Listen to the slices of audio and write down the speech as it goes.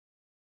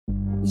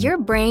Your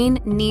brain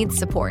needs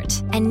support,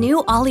 and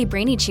new Ollie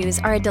Brainy Chews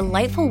are a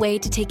delightful way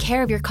to take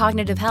care of your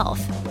cognitive health.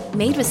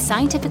 Made with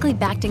scientifically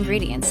backed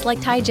ingredients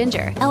like Thai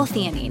ginger,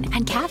 L-theanine,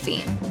 and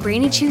caffeine,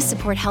 Brainy Chews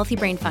support healthy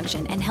brain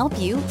function and help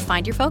you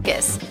find your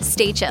focus,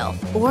 stay chill,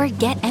 or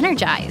get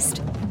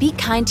energized. Be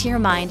kind to your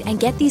mind and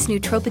get these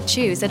nootropic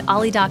chews at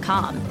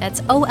ollie.com.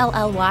 That's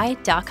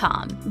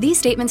OLLY.com. These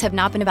statements have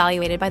not been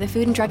evaluated by the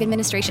Food and Drug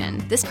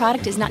Administration. This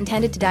product is not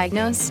intended to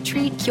diagnose,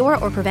 treat, cure,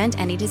 or prevent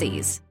any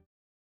disease.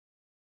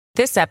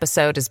 This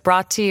episode is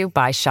brought to you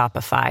by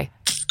Shopify.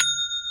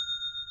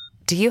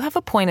 Do you have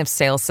a point of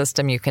sale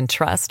system you can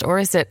trust, or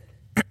is it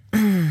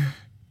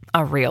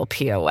a real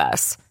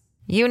POS?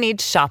 You need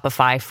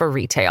Shopify for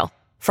retail.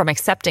 From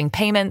accepting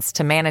payments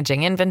to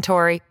managing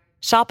inventory,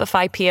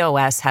 Shopify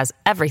POS has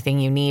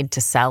everything you need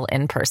to sell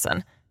in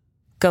person.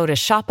 Go to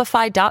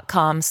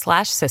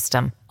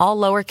shopify.com/system, all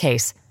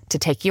lowercase, to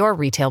take your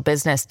retail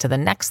business to the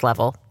next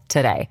level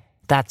today.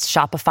 That's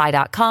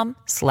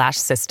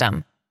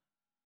shopify.com/system.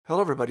 Hello,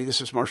 everybody.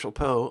 This is Marshall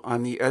Poe.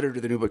 I'm the editor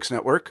of the New Books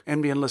Network.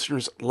 NBN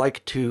listeners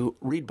like to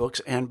read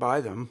books and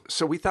buy them.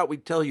 So we thought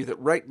we'd tell you that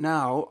right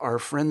now, our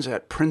friends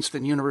at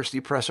Princeton University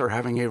Press are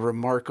having a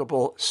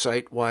remarkable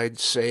site-wide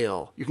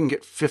sale. You can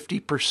get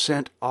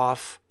 50%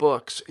 off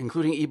books,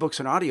 including ebooks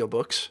and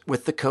audiobooks,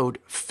 with the code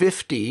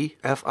 50,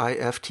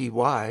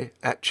 F-I-F-T-Y,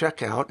 at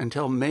checkout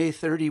until May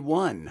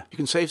 31. You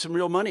can save some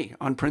real money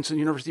on Princeton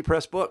University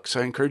Press books.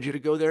 I encourage you to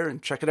go there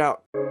and check it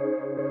out.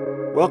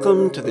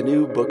 Welcome to the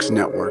New Books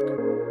Network.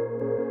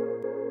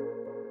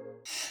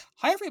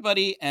 Hi,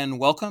 everybody, and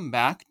welcome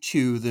back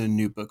to the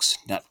New Books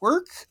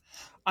Network.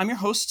 I'm your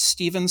host,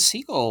 Steven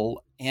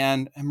Siegel,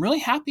 and I'm really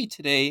happy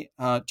today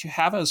to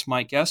have as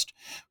my guest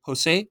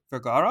Jose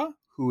Vergara,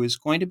 who is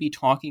going to be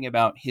talking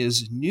about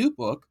his new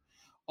book,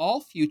 All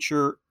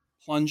Future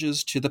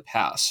Plunges to the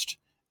Past,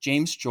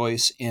 James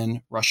Joyce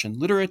in Russian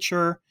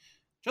Literature,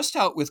 just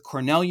out with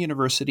Cornell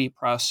University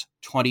Press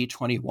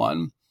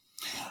 2021.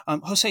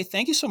 Jose,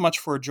 thank you so much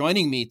for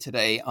joining me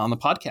today on the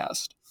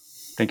podcast.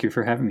 Thank you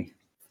for having me.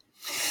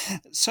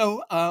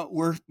 So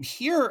we're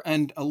here,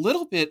 and a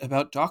little bit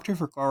about Dr.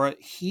 Vergara.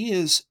 He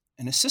is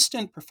an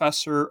assistant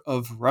professor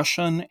of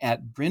Russian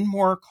at Bryn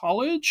Mawr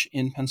College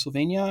in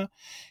Pennsylvania.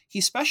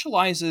 He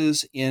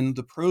specializes in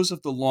the prose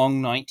of the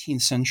long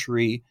 19th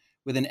century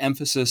with an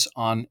emphasis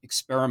on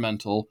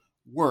experimental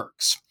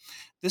works.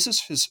 This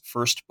is his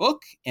first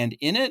book, and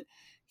in it,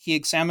 he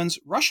examines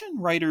Russian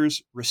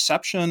writers'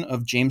 reception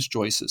of James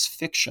Joyce's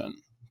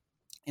fiction.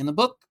 In the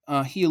book,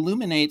 he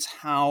illuminates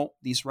how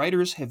these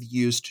writers have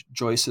used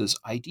Joyce's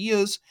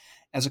ideas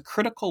as a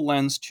critical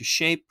lens to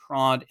shape,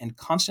 prod, and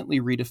constantly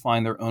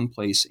redefine their own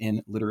place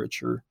in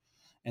literature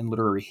and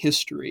literary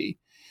history.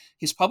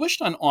 He's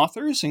published on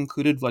authors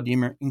including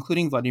Vladimir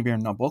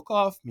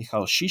Nabokov,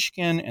 Mikhail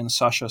Shishkin, and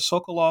Sasha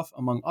Sokolov,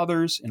 among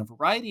others, in a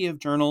variety of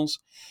journals.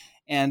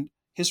 And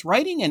his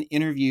writing and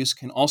interviews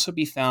can also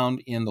be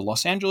found in the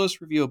Los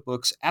Angeles Review of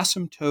Books,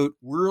 Asymptote,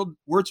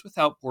 Words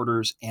Without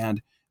Borders,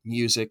 and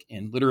Music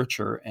in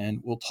Literature. And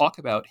we'll talk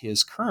about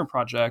his current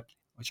project,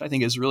 which I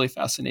think is really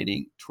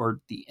fascinating, toward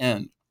the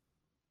end.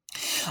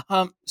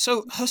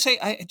 So, Jose,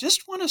 I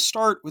just want to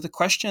start with a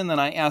question that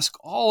I ask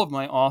all of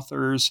my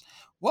authors.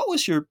 What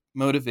was your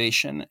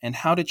motivation, and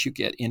how did you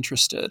get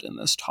interested in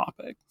this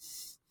topic?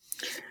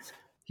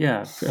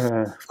 Yeah,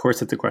 of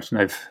course, it's a question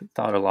I've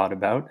thought a lot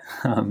about.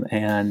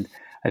 And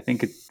I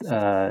think it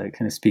kind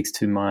of speaks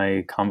to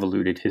my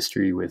convoluted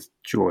history with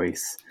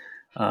Joyce.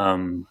 I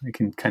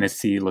can kind of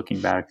see,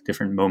 looking back,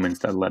 different moments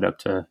that led up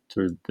to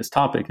this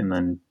topic, and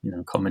then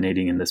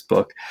culminating in this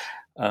book.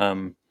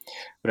 But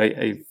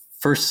I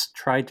first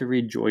tried to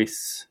read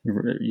Joyce,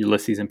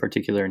 Ulysses in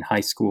particular, in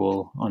high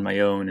school on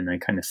my own, and I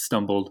kind of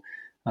stumbled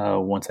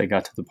once I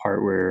got to the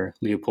part where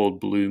Leopold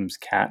Bloom's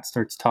cat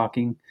starts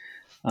talking.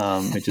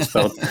 It just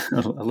felt a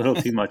little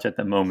too much at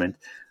the moment,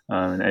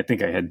 and I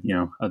think I had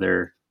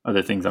other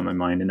things on my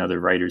mind and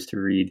other writers to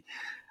read.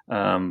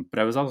 But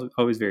I was also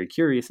always very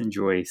curious in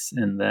Joyce.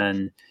 And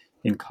then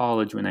in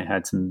college, when I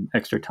had some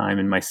extra time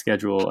in my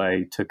schedule,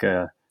 I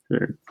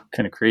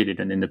kind of created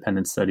an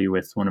independent study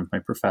with one of my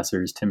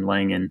professors, Tim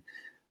Langen,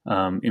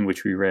 in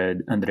which we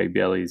read Andrei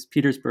Biely's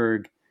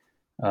Petersburg,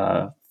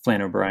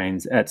 Flann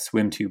O'Brien's At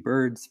Swim Two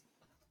Birds,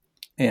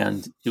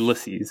 and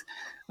Ulysses.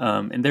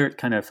 And there it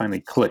kind of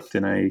finally clicked,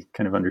 and I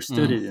kind of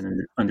understood it,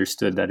 and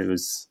understood that it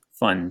was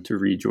fun to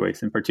read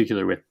Joyce, in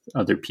particular with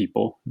other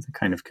people. It's a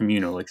kind of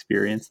communal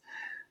experience.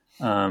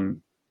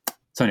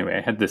 So anyway,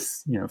 I had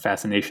this,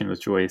 fascination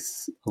with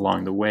Joyce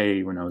along the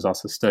way when I was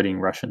also studying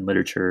Russian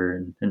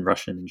literature and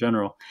Russian in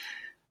general.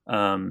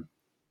 And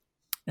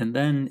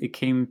then it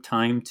came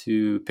time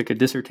to pick a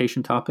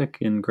dissertation topic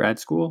in grad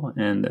school.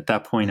 And at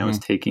that point, I was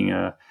taking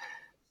a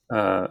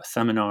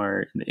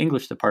seminar in the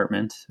English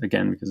department,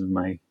 again, because of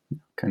my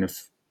kind of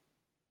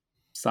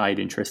side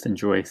interest in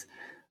Joyce,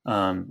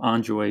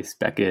 on Joyce,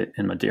 Beckett,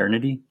 and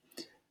modernity.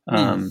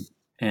 And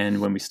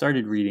when we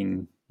started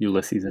reading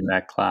Ulysses in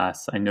that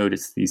class, I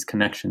noticed these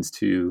connections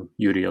to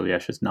Yuri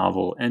Ilyesh's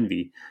novel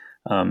Envy,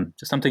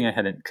 Just something I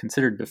hadn't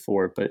considered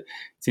before, but it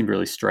seemed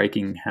really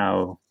striking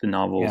how the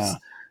novels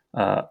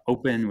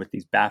open with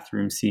these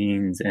bathroom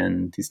scenes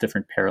and these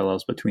different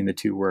parallels between the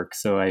two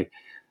works. So I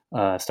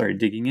started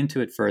digging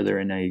into it further,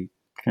 and I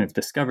kind of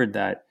discovered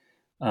that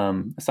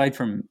aside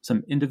from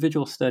some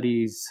individual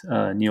studies,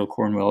 Neil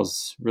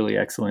Cornwell's really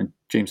excellent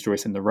James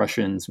Joyce and the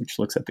Russians, which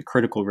looks at the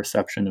critical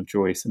reception of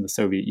Joyce in the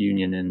Soviet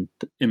Union and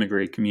the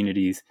immigrant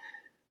communities,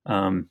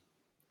 and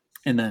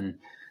then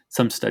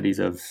some studies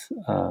of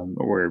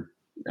or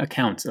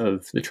accounts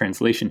of the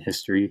translation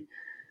history.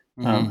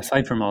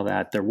 Aside from all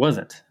that, there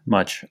wasn't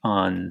much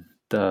on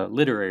the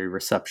literary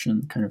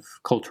reception, kind of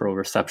cultural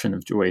reception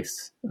of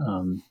Joyce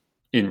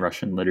in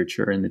Russian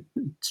literature, and it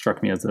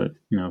struck me as a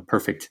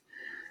perfect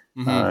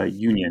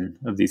union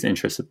of these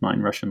interests of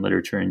mine, Russian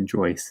literature and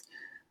Joyce.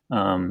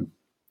 And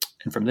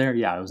from there,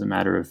 it was a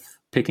matter of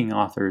picking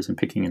authors and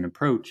picking an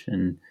approach,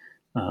 and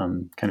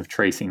kind of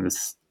tracing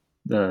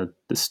the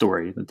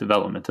story, the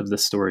development of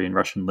this story in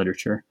Russian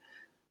literature.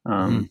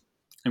 And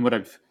what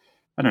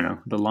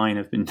the line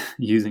I've been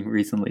using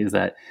recently is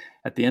that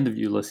at the end of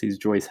Ulysses,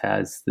 Joyce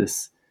has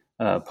this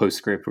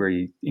postscript where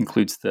he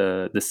includes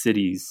the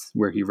cities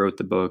where he wrote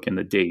the book and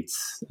the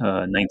dates,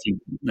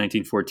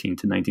 1914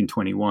 to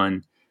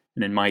 1921.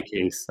 And in my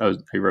case, I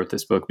wrote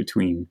this book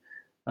between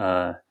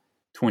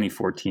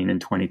 2014 and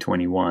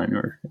 2021,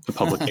 or the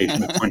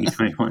publication of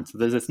 2021. So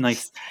there's this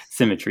nice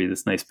symmetry,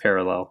 this nice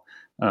parallel,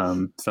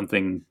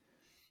 something,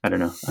 I don't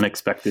know,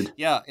 unexpected.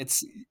 Yeah,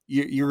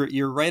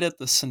 you're right at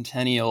the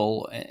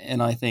centennial,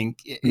 and I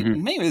think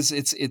maybe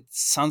it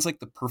sounds like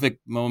the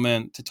perfect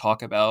moment to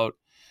talk about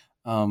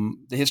the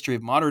history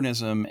of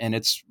modernism and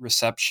its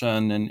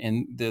reception,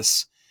 and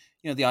this,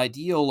 the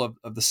ideal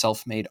of the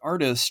self-made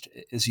artist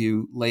as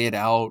you lay it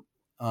out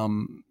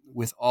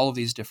with all of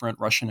these different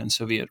Russian and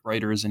Soviet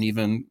writers, and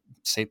even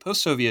say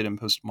post-Soviet and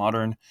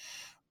postmodern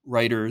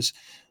writers.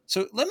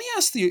 So let me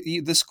ask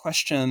this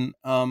question.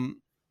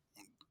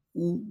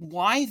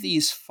 Why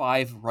these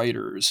 5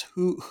 writers?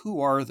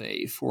 Who are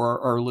they for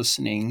our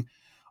listening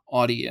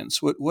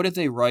audience? What did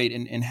they write,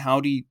 and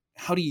how do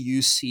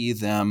you see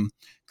them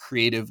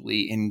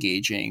creatively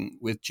engaging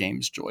with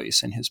James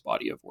Joyce and his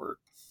body of work?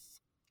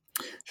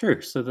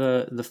 Sure. So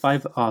the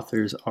 5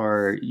 authors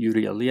are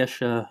Yuri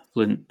Alyosha,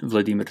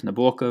 Vladimir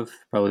Nabokov,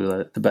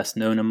 probably the best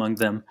known among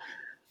them,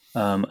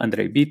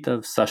 Andrei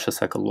Bitov, Sasha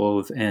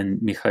Sokolov,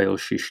 and Mikhail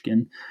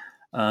Shishkin.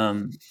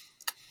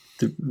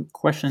 The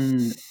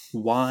question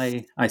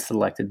why I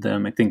selected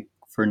them, I think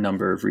for a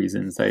number of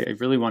reasons. I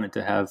really wanted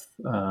to have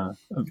a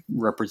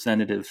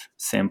representative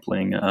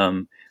sampling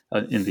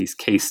in these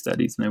case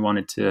studies, and I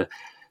wanted to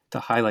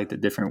highlight the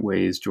different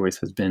ways Joyce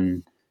has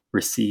been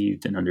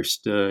received and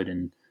understood,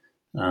 and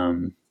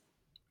kind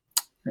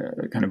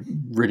of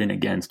written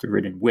against or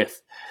written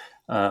with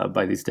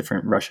by these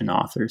different Russian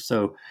authors.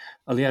 So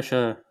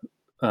Alyosha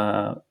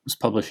was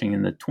publishing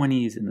in the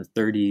 20s and the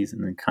 30s,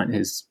 and then kind of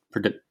his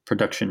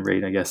production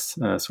rate, I guess,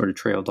 sort of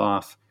trailed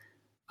off.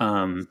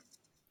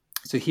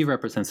 So he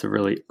represents a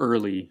really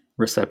early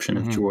reception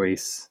of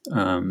Joyce,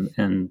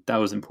 and that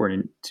was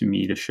important to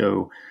me to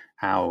show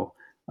how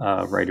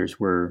writers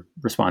were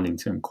responding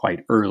to him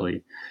quite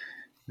early.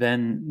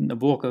 Then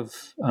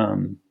Nabokov,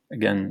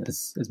 again,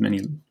 as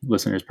many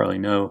listeners probably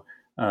know,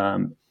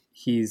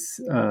 he's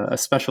a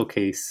special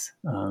case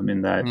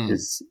in that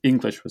his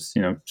English was,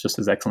 just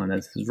as excellent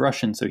as his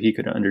Russian, so he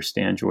could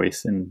understand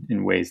Joyce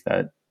in ways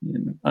that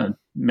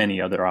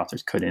many other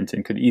authors couldn't,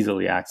 and could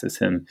easily access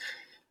him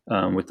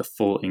with the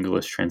full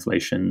English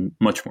translation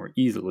much more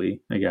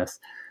easily, I guess,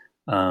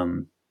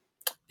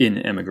 in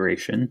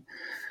Emigration.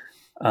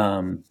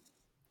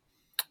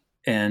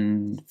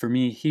 And for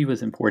me, he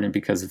was important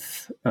because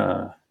of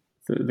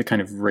the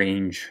kind of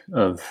range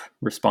of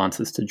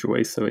responses to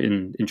Joyce. So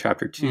in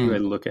chapter 2, I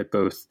look at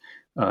both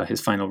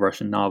his final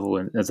Russian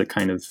novel as a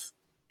kind of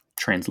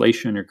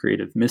translation or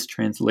creative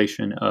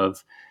mistranslation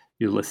of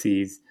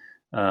Ulysses,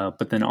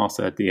 but then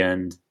also at the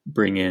end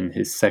bring in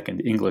his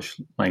second English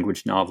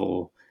language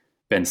novel,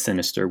 Ben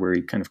Sinister, where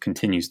he kind of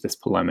continues this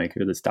polemic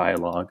or this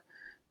dialogue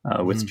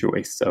with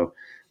Joyce. So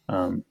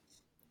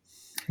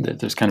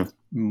there's kind of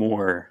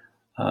more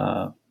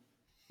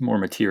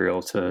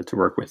material to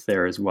work with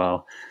there as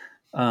well.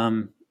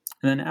 And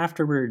then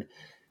afterward,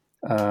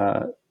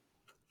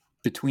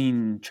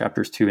 between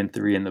chapters 2 and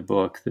 3 in the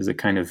book, there's a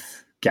kind of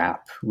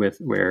gap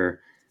where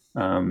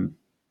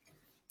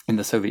in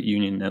the Soviet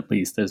Union, at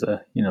least, there's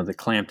the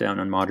clampdown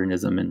on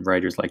modernism and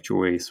writers like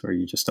Joyce, where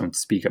you just don't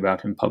speak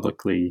about him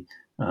publicly,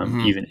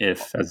 even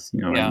if,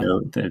 I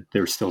know that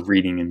they're still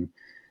reading and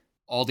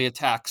all the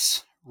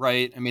attacks.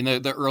 Right. I mean,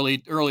 the early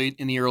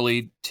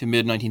to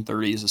mid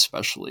 1930s,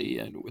 especially,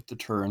 and with the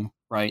turn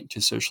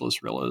to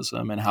socialist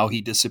realism and how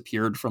he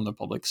disappeared from the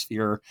public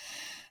sphere.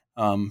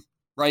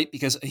 Right.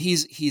 Because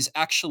he's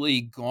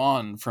actually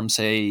gone from,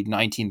 say,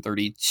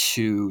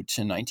 1932 to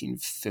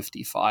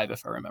 1955,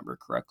 if I remember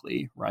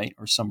correctly. Right.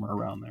 Or somewhere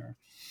around there.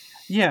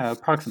 Yeah,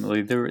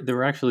 approximately. There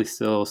were actually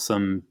still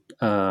some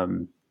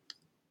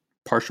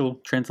partial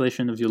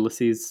translation of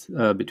Ulysses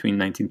between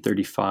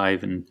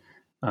 1935 and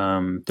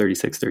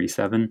 36,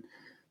 37.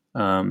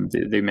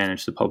 They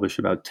managed to publish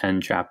about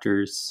 10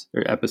 chapters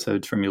or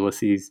episodes from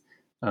Ulysses,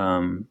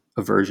 a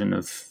version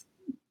of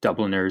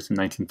Dubliners in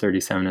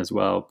 1937 as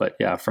well. But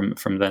yeah, from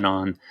then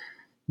on,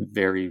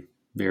 very,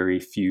 very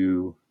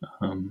few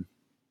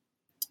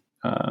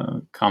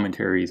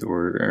commentaries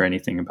or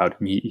anything about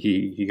him.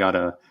 He got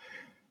a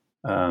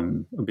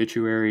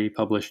obituary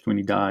published when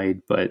he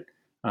died, but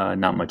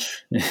not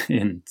much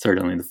in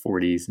certainly the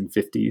 40s and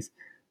 50s.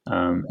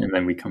 And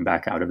then we come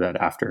back out of that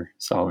after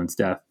Stalin's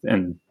death,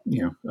 and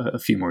a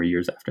few more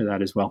years after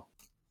that as well.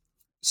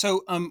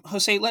 So,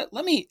 Jose, let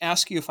me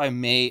ask you, if I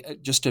may,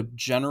 just a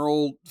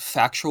general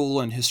factual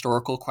and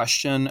historical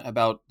question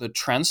about the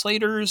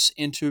translators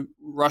into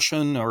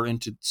Russian or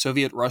into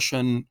Soviet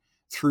Russian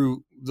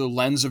through the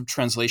lens of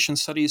translation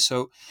studies.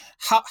 So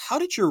how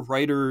did your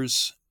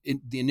writers,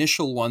 the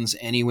initial ones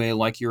anyway,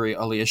 like Yuri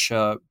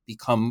Alyosha,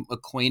 become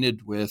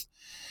acquainted with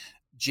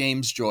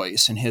James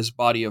Joyce and his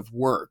body of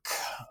work?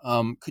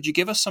 Could you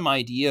give us some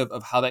idea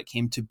of how that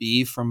came to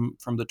be from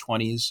the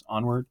 20s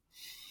onward?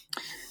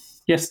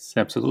 Yes,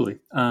 absolutely.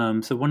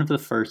 So one of the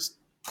first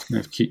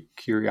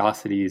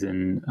curiosities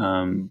and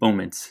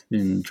moments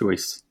in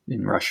Joyce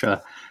in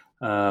Russia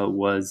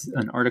was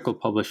an article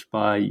published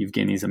by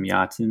Evgeny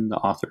Zamyatin, the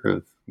author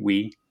of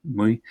We,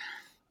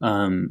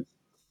 in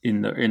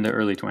the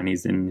early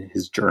 20s, in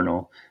his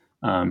journal,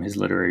 his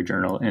literary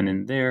journal. And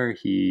in there,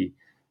 he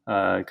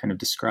kind of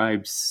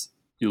describes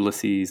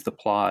Ulysses, the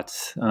plot,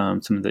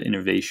 some of the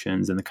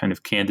innovations, and the kind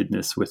of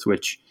candidness with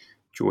which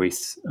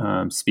Joyce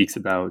speaks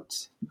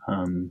about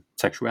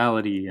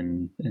sexuality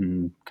and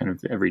kind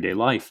of everyday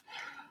life.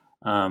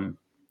 And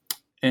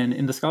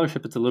in the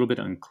scholarship, it's a little bit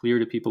unclear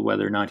to people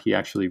whether or not he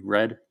actually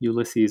read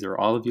Ulysses or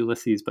all of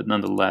Ulysses, but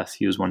nonetheless,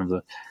 he was one of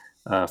the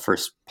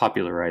first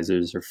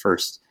popularizers or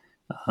first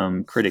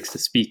critics to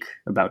speak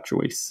about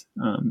Joyce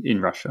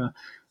in Russia.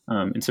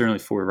 And certainly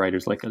for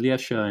writers like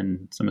Alyosha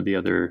and some of the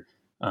other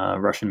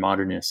Russian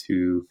modernists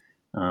who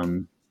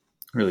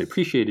really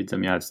appreciated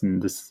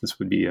Zamyatin, this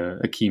would be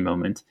a key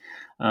moment.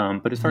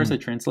 But as far as the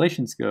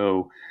translations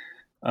go,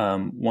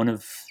 one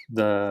of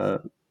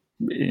the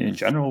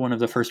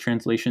first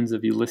translations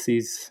of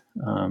Ulysses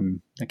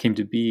that came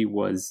to be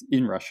was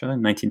in Russia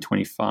in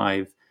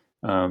 1925.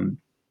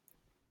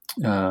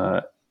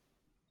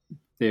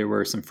 There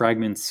were some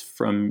fragments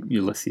from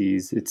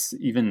Ulysses. It's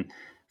even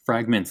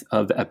fragments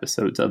of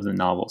episodes of the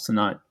novel, so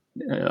not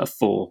a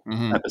full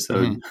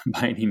episode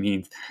by any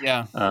means.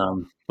 Yeah.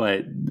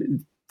 But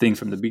things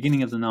from the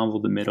beginning of the novel,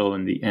 the middle,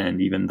 and the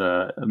end, even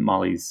the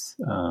Molly's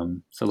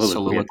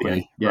soliloquy at the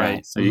end. Yeah.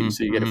 Right. So you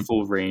get a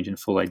full range and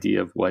full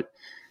idea of what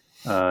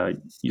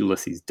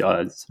Ulysses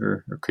does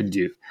or could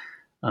do.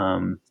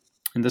 And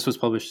this was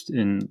published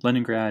in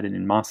Leningrad and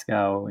in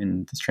Moscow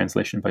in this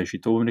translation by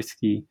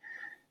Zhitorsky.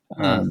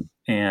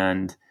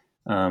 And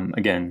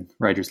again,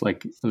 writers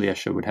like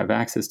Alyosha would have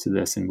access to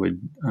this and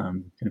would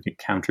kind of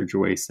encounter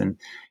Joyce. And,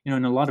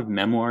 in a lot of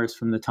memoirs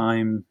from the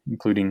time,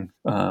 including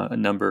a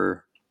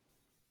number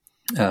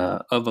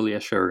of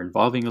Alyosha or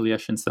involving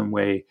Alyosha in some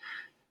way,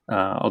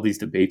 all these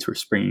debates were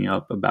springing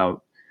up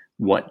about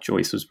what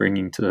Joyce was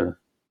bringing to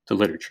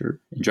literature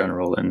in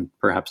general, and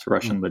perhaps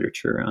Russian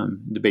literature.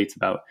 Debates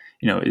about,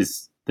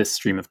 is this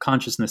stream of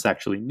consciousness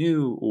actually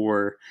new,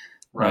 or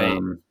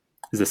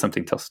is this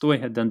something Tolstoy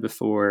had done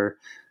before?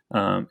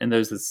 And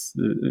there's this,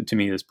 to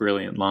me, this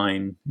brilliant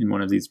line in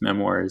one of these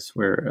memoirs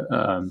where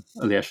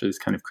Alyosha is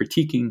kind of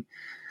critiquing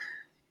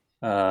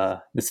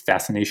this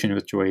fascination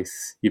with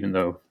Joyce, even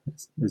though,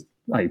 as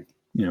I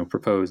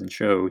propose and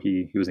show,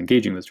 he was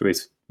engaging with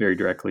Joyce very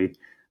directly.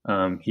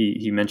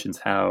 He mentions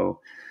how,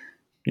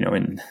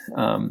 in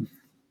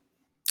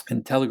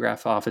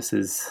telegraph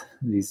offices,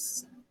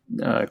 these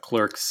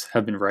clerks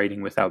have been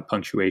writing without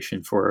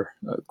punctuation for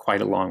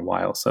quite a long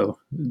while. So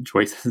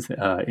Joyce's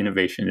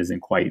innovation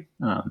isn't quite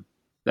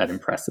that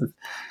impressive.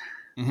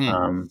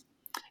 And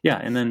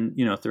then,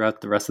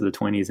 throughout the rest of the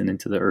 20s and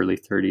into the early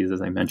 30s,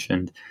 as I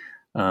mentioned,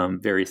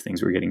 various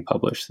things were getting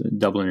published. The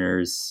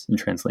Dubliners in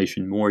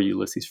translation, more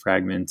Ulysses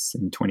fragments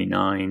in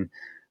 29,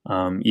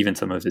 even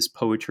some of his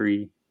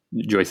poetry,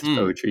 Joyce's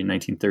poetry in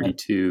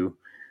 1932.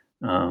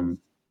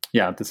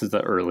 This is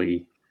the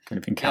early kind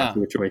of encounter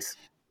with Joyce.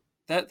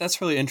 That's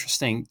really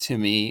interesting to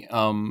me,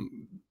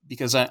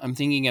 because I'm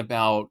thinking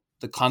about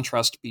the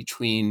contrast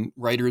between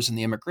writers in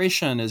the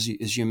immigration, as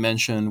you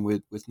mentioned,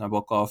 with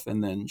Nabokov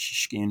and then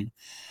Shishkin,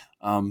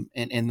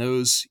 and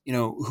those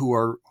who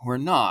are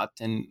not,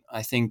 and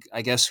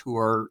I guess who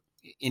are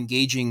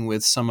engaging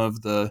with some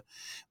of the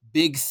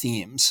big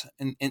themes,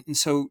 and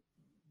so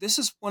this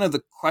is one of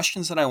the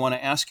questions that I want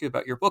to ask you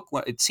about your book.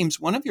 It seems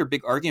one of your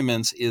big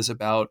arguments is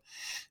about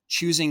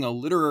choosing a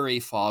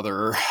literary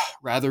father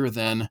rather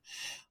than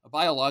a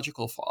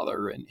biological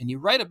father. And you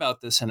write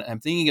about this, and I'm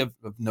thinking of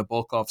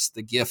Nabokov's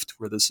The Gift,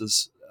 where this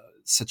is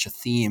such a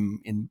theme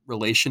in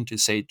relation to,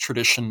 say,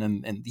 tradition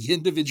and the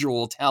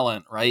individual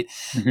talent, right?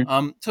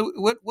 So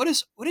what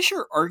is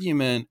your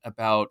argument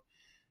about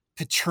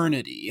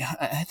paternity.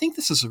 I think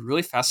this is a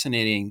really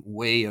fascinating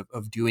way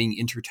of doing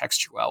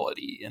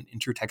intertextuality, and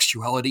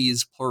intertextuality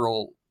is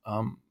plural.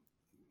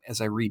 As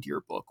I read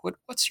your book,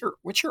 what's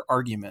your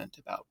argument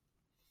about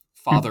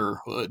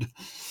fatherhood?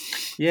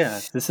 Yeah,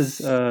 this is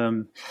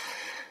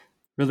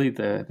really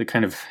the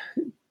kind of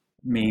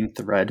main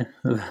thread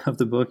of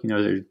the book.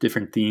 There's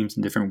different themes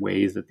and different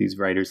ways that these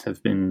writers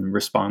have been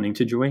responding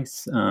to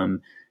Joyce.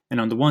 And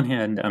on the one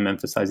hand, I'm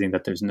emphasizing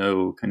that there's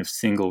no kind of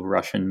single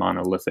Russian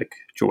monolithic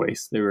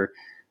Joyce. They were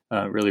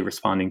really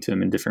responding to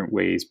him in different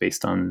ways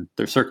based on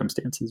their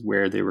circumstances,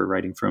 where they were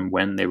writing from,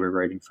 when they were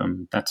writing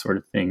from, that sort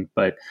of thing.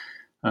 But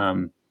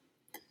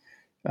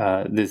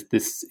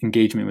this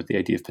engagement with the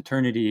idea of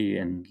paternity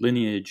and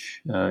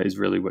lineage is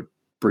really what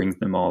brings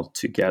them all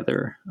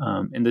together.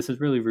 And this is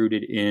really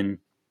rooted in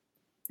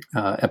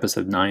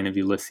episode 9 of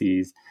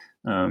Ulysses.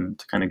 To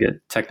kind of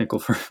get technical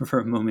for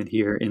a moment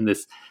here, in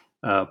this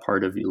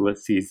part of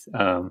Ulysses,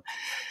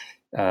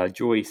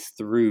 Joyce,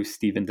 through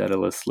Stephen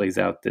Dedalus, lays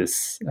out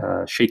this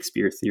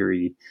Shakespeare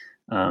theory,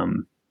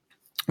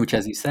 which,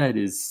 as you said,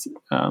 is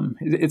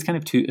it's kind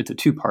of it's a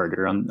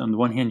two-parter. On the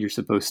one hand,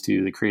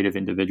 the creative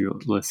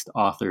individualist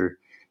author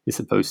is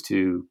supposed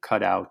to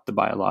cut out the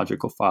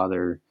biological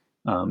father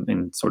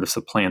and sort of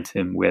supplant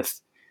him with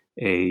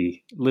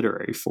a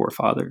literary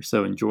forefather.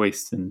 So in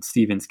Joyce and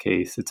Stephen's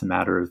case, it's a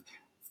matter of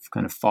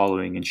kind of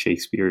following in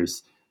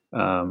Shakespeare's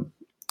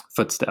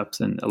footsteps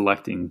and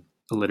electing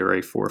a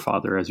literary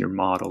forefather as your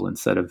model,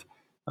 instead of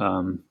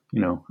an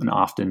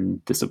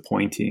often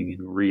disappointing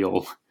and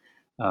real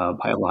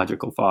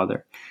biological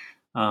father.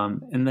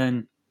 And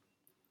then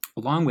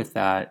along with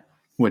that,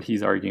 what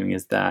he's arguing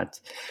is that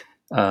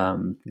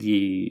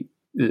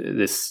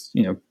this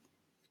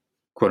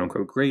quote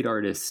unquote great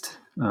artist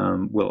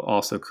will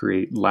also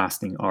create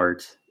lasting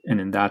art,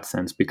 and in that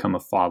sense become a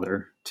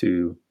father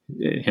to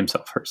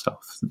himself,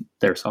 herself,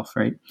 their self,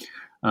 right?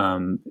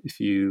 If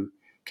you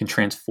can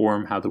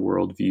transform how the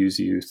world views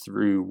you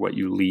through what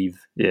you leave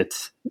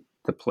it,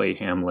 the play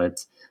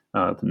Hamlet,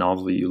 the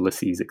novel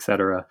Ulysses,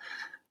 etc.,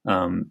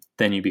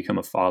 then you become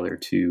a father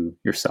to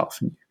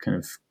yourself, and you kind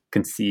of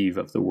conceive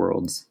of the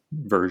world's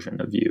version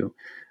of you.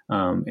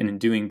 And in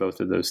doing both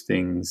of those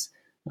things,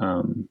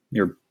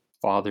 your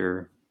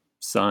father,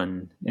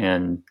 son,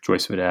 and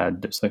Joyce would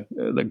add, there's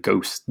the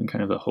ghost and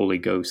kind of the Holy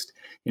Ghost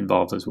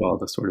involved as well,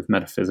 the sort of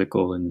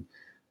metaphysical and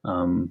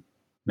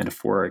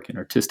metaphoric and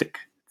artistic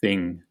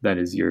thing that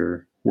is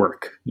your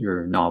work,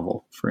 your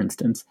novel, for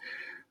instance.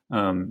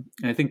 And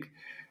I think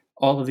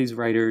all of these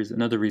writers,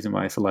 another reason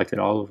why I selected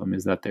all of them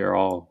is that they're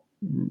all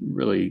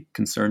really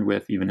concerned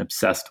with, even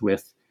obsessed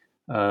with,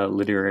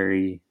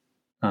 literary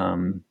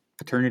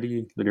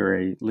paternity,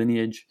 literary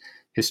lineage,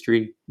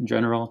 history in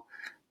general.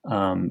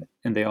 And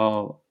they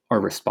all are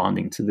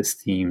responding to this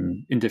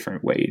theme in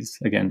different ways,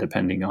 again,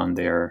 depending on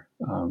their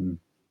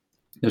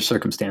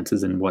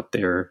circumstances and what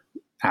they're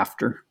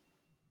after.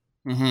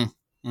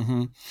 Mm-hmm.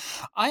 Mm-hmm.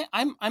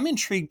 I'm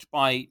intrigued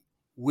by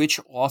which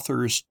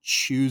authors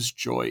choose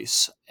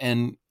Joyce.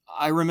 And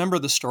I remember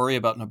the story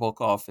about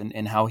Nabokov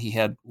and how he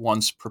had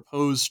once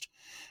proposed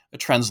a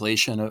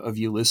translation of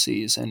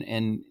Ulysses,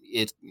 and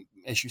it,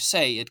 as you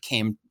say, it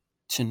came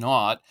to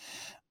naught.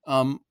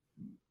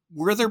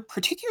 Were there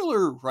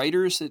particular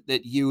writers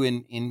that you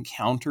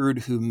encountered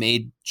who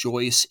made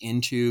Joyce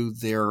into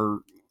their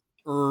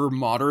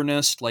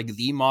modernist, like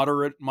the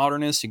moderate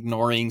modernist,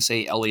 ignoring,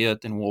 say,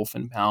 Eliot and Wolf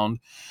and Pound?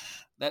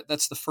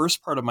 That's the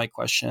first part of my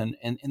question.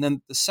 And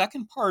then the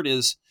second part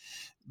is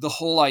the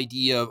whole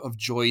idea of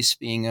Joyce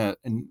being a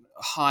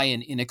high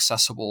and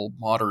inaccessible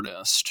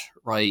modernist,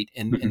 right?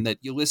 And that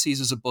Ulysses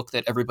is a book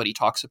that everybody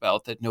talks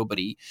about that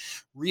nobody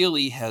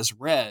really has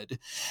read.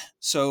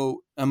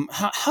 So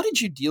how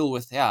did you deal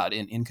with that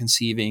in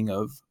conceiving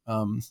of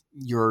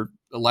your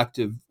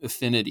elective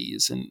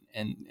affinities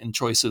and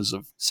choices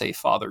of, say,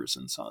 fathers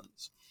and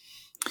sons?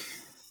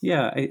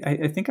 Yeah,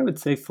 I think I would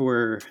say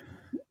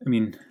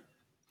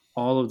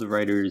all of the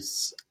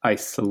writers I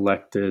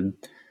selected,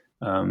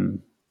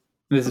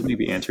 this is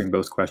maybe answering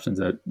both questions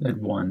at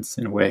once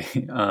in a way.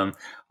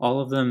 All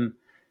of them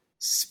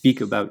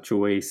speak about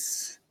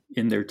Joyce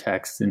in their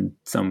texts in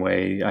some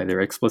way,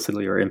 either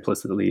explicitly or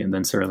implicitly, and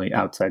then certainly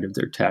outside of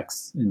their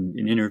texts,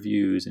 in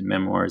interviews and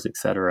memoirs,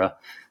 etc.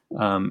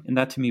 And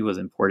that to me was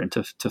important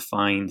to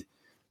find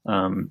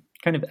kind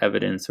of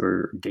evidence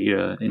or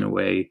data in a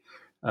way,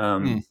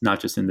 not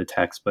just in the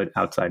text, but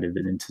outside of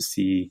it, and to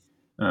see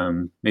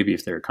maybe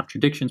if there are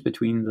contradictions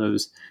between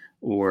those,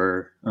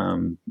 or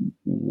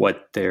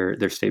what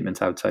their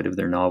statements outside of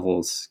their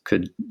novels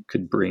could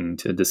bring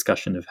to a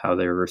discussion of how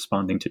they're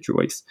responding to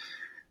Joyce.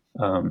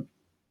 And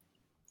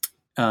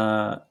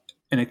I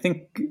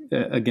think,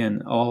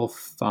 again, all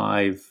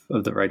 5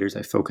 of the writers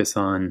I focus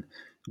on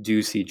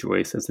do see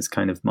Joyce as this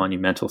kind of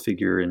monumental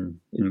figure in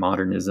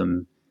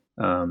modernism,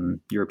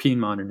 European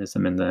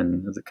modernism, and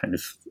then as a kind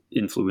of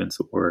influence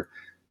or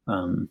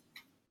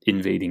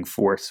invading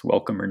force,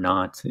 welcome or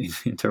not,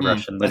 into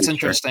Russian literature. That's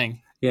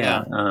interesting.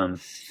 Yeah. And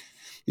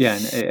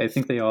I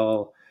think they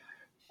all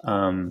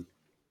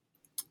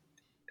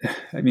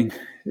I mean,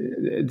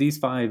 these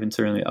five and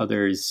certainly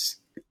others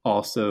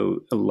also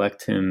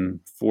elect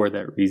him for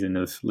that reason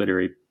of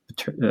literary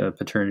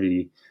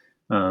paternity,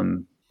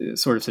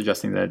 sort of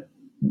suggesting that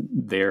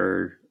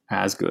they're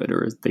as good,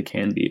 or they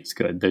can be as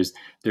good.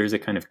 There's a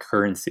kind of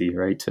currency,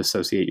 right, to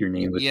associate your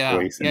name with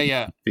Joyce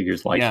and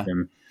figures like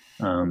him.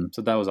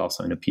 So that was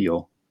also an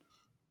appeal.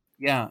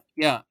 Yeah.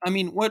 I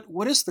mean,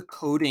 what is the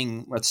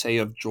coding, let's say,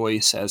 of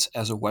Joyce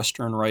as a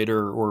Western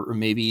writer, or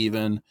maybe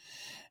even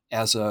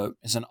as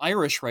an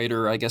Irish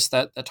writer? I guess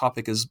that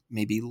topic is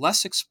maybe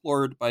less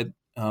explored by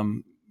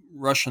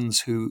Russian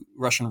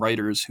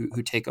writers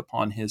who take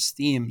upon his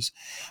themes.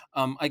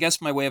 I guess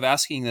my way of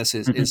asking this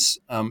is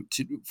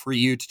for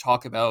you to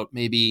talk about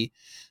maybe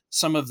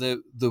some of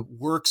the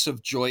works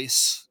of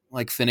Joyce,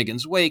 like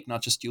Finnegan's Wake,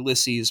 not just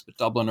Ulysses, but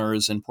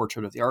Dubliners and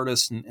Portrait of the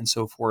Artist and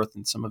so forth,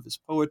 and some of his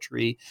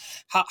poetry.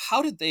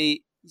 How did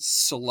they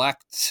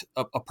select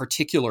a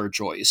particular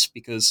Joyce?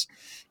 Because,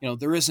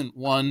 there isn't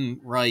one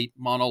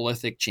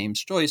monolithic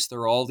James Joyce. There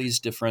are all these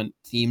different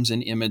themes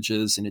and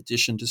images in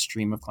addition to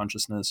stream of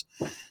consciousness.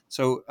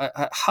 So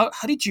how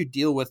did you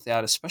deal with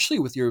that, especially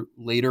with your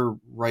later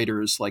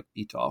writers like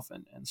Bitov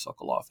and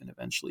Sokolov and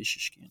eventually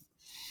Shishkin?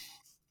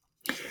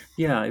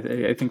 Yeah,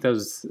 I think that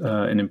was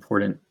an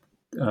important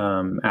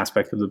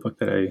aspect of the book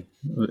that I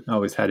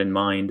always had in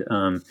mind.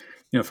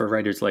 For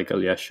writers like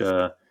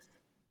Alyosha,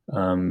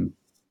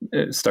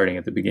 starting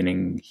at the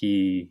beginning,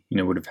 he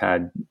would have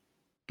had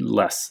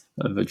less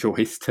of a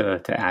Joyce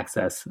to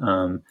access.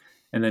 And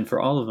then for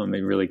all of them, it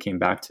really came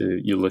back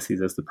to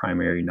Ulysses as the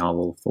primary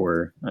novel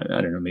for,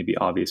 I don't know, maybe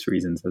obvious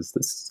reasons, as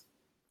this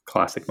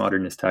classic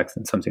modernist text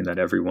and something that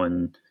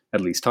everyone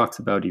at least talks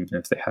about, even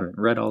if they haven't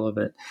read all of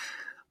it.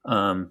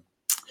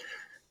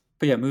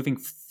 But yeah, moving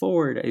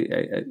forward,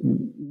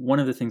 one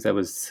of the things that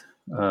was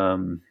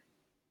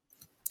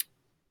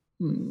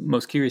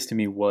most curious to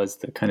me was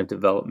the kind of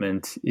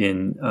development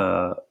in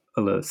a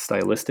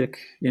stylistic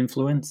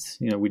influence.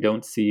 We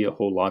don't see a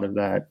whole lot of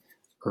that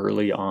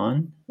early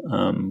on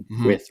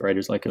with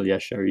writers like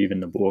Alyosha or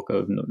even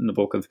Nabokov.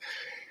 Nabokov,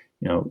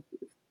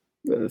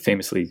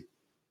 famously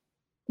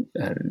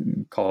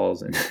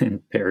calls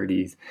and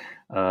parodies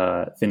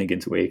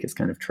Finnegan's Wake as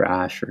kind of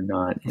trash, or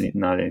not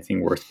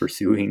anything worth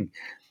pursuing,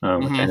 a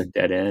kind of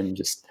dead end,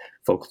 just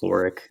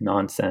folkloric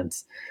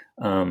nonsense.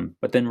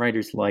 But then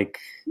writers like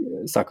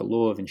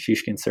Sokolov and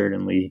Shishkin,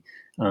 certainly,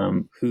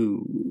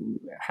 who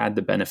had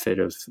the benefit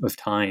of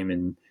time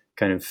and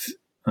kind of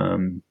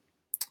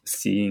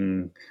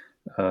seeing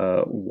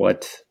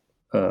what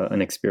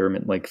an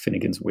experiment like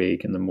Finnegan's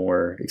Wake and the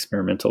more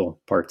experimental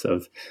parts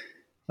of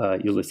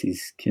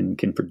Ulysses can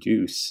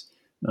produce.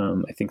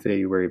 I think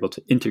they were able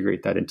to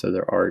integrate that into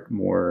their art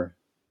more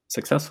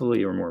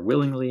successfully or more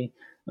willingly.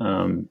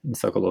 In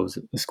Sokolov's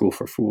A School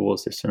for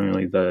Fools, there's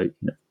certainly the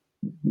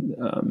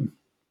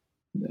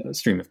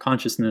stream of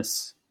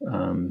consciousness,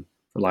 for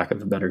lack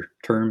of a better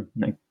term.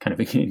 And I kind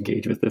of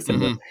engage with this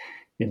in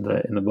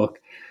the book.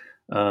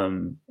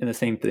 And the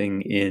same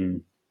thing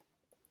in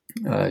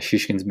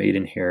Shishkin's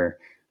Maidenhair,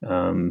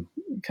 kind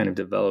of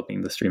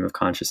developing the stream of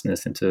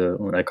consciousness into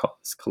what I call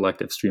this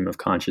collective stream of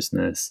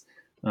consciousness,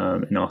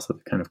 and also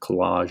the kind of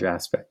collage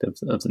aspect of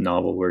the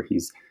novel, where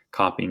he's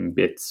copying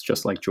bits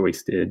just like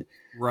Joyce did,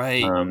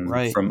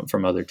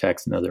 from other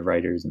texts and other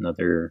writers and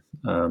other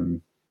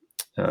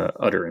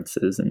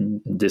utterances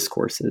and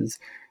discourses.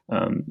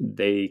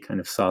 They kind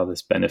of saw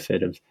this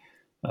benefit of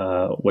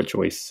what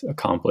Joyce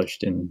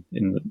accomplished in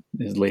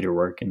his later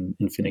work in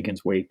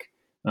Finnegan's Wake,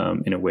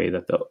 in a way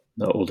that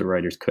the older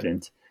writers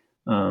couldn't.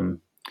 And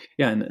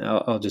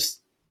I'll just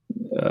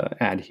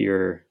add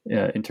here,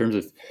 in terms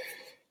of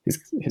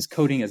his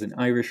coding as an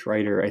Irish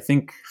writer, I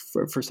think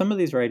for some of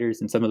these writers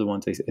and some of the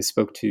ones I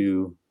spoke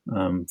to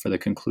for the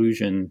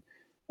conclusion,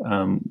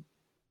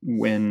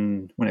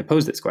 when I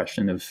posed this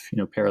question of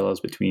parallels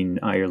between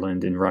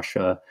Ireland and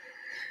Russia,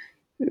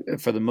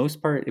 for the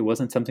most part, it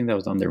wasn't something that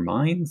was on their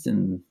minds,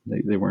 and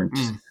they weren't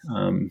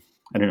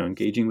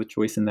engaging with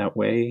Joyce in that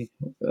way.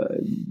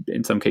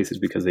 In some cases,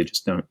 because they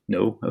just don't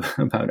know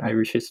about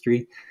Irish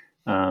history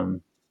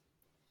well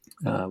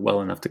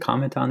enough to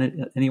comment on it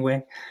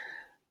anyway.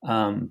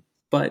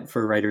 But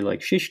for a writer like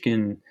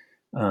Shishkin,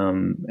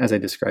 as I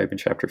describe in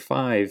chapter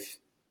 5,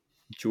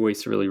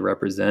 Joyce really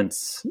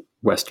represents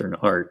Western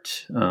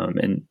art,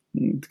 and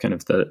kind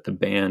of the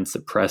banned,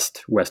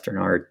 suppressed Western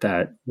art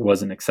that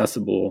wasn't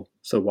accessible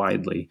so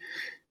widely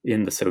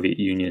in the Soviet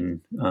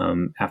Union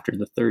after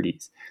the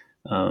 30s.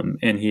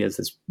 And he has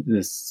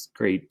this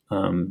great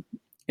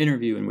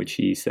interview in which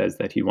he says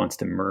that he wants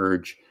to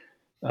merge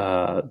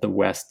the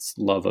West's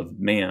love of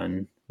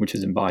man, which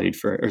is embodied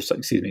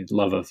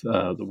love of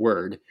the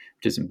word,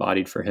 which is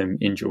embodied for him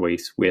in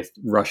Joyce, with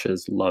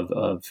Russia's love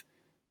of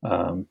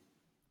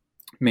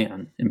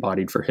man,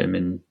 embodied for him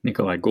in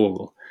Nikolai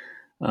Gogol.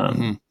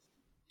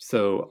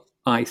 So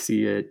I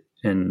see it,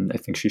 and I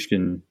think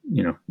Shishkin,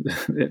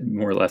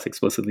 more or less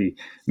explicitly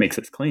makes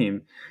this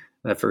claim,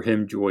 that for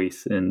him,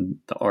 Joyce and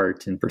the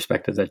art and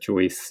perspective that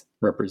Joyce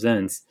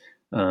represents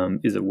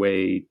is a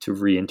way to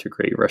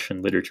reintegrate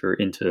Russian literature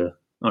into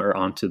or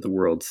onto the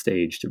world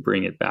stage to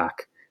bring it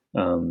back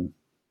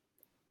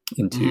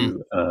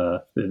into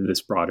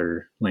this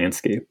broader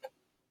landscape.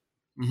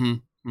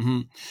 Do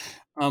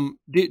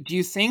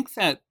you think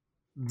that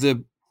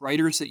the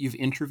writers that you've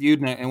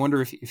interviewed, and I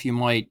wonder if you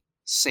might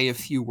say a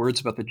few words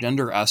about the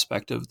gender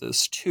aspect of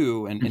this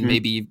too, and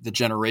maybe the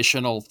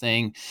generational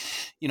thing.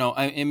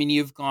 I mean,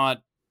 you've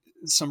got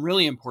some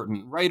really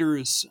important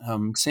writers,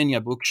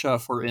 Ksenia Buksha,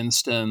 for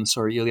instance,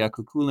 or Ilya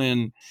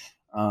Kukulin,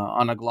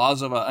 Anna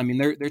Glazova. I mean,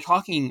 they're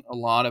talking a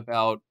lot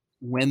about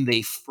when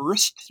they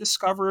first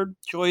discovered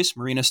Joyce.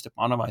 Marina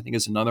Stepanova, I think,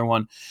 is another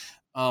one.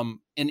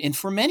 And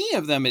for many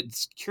of them,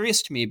 it's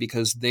curious to me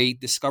because they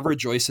discovered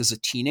Joyce as a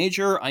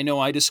teenager. I know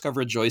I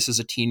discovered Joyce as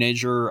a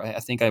teenager. I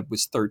think I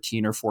was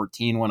 13 or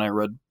 14 when I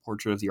read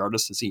Portrait of the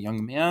Artist as a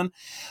young man.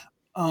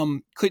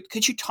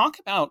 Could you talk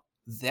about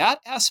that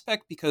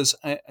aspect? Because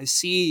I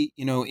see,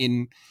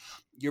 in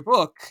your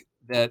book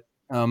that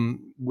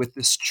with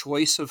this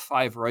choice of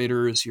 5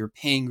 writers, you're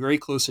paying very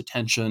close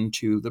attention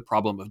to the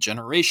problem of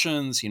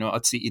generations,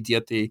 Otzi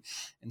Idiete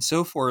and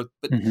so forth.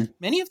 But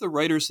many of the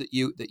writers that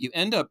you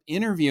end up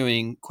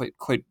interviewing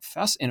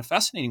in a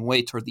fascinating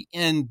way toward the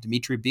end,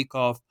 Dmitry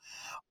Bykov,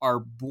 are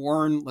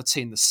born, let's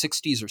say, in the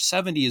 60s or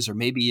 70s, or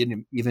maybe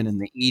even in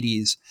the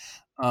 80s.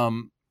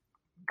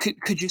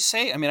 Could you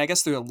say? I mean, I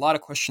guess there are a lot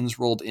of questions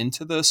rolled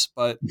into this,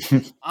 but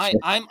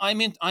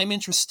I'm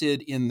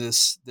interested in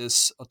this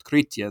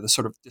odkritia, the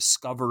sort of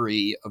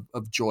discovery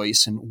of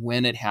Joyce and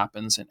when it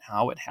happens and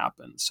how it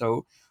happens.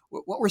 So,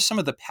 what were some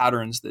of the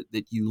patterns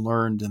that you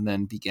learned and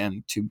then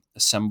began to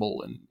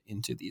assemble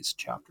into these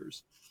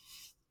chapters?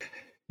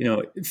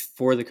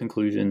 For the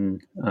conclusion,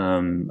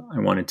 I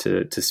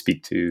wanted to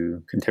speak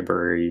to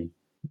contemporary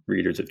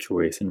readers of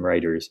Joyce and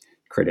writers,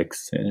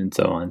 critics, and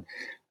so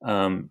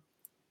on.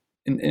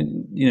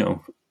 And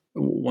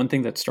one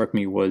thing that struck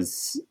me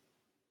was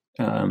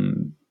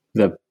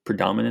the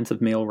predominance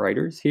of male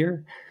writers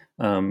here.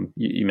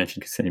 You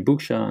mentioned Ksenia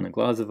Buksha, Anna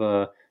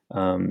Glazova,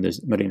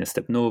 there's Marina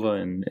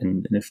Stepanova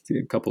and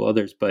a couple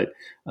others, but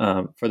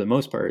for the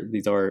most part,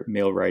 these are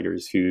male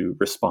writers who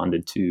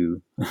responded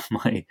to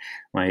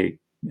my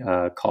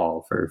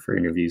call for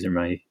interviews or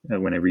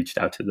when I reached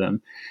out to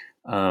them.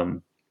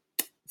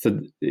 So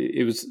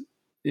it was,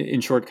 in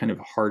short, kind of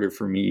harder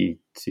for me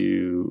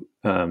to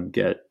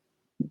get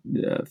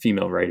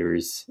female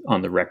writers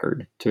on the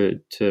record to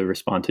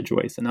respond to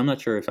Joyce, and I'm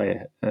not sure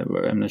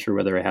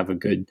whether I have a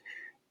good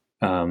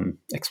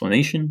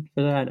explanation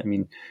for that. I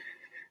mean,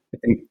 I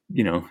think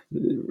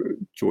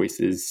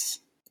Joyce is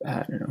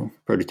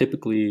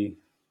prototypically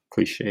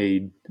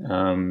cliched,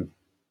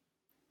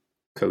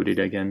 coded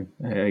again,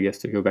 I guess,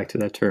 to go back to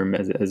that term,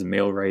 as a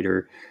male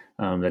writer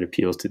that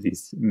appeals to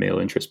these male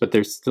interests, but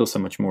there's still so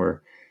much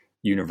more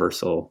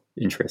universal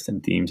interests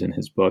and themes in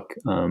his book.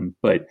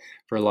 But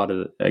for a lot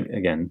of,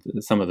 again,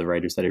 some of the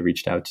writers that I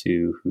reached out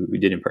to who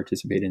didn't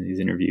participate in these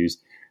interviews,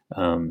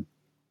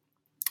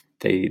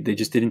 they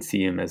just didn't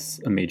see him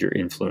as a major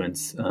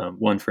influence.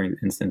 One, for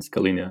instance,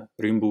 Galina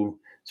Rimbu,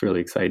 is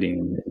really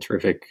exciting and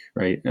terrific,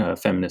 right?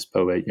 Feminist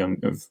poet,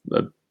 of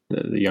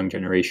the young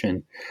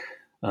generation,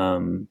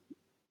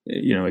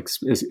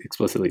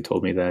 explicitly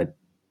told me that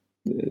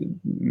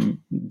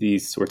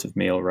these sorts of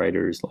male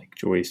writers like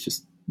Joyce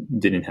just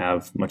didn't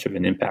have much of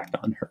an impact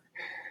on her.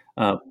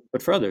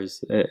 But for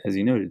others, as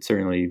you noted,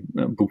 certainly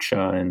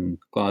Buksha and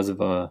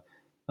Glazova,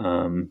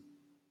 and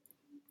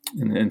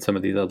some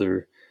of these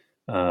other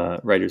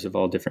writers of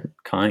all different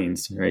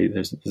kinds, right?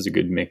 There's a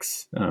good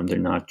mix. They're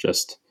not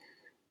just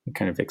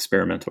kind of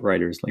experimental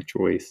writers like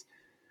Joyce.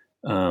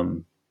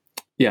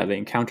 They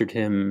encountered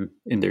him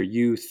in their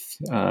youth.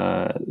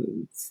 A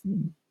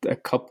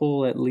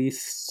couple, at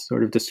least,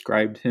 sort of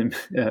described him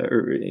as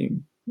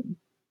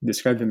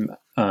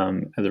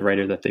a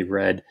writer that they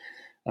read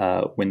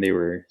when they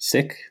were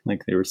sick,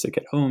 like they were sick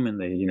at home, and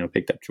they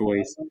picked up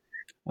Joyce.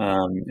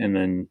 And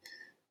then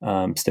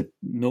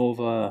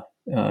Stepanova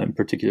in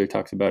particular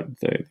talks about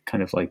the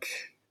kind of like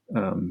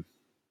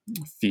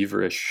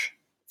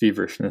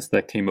feverishness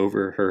that came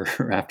over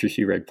her after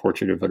she read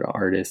Portrait of an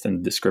Artist, and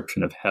the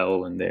description of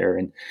hell in there,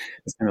 and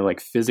this kind of like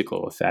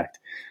physical effect.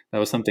 That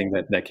was something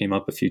that came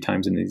up a few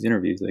times in these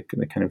interviews, like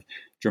the kind of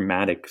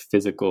dramatic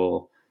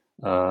physical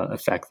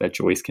effect that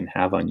Joyce can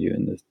have on you,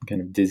 and the kind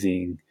of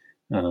dizzying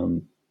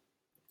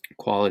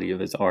quality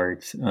of his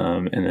art.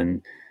 And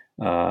then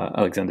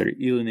Alexander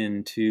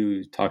Ilinin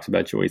too talks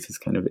about Joyce as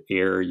kind of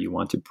air you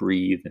want to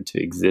breathe and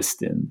to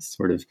exist in,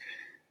 sort of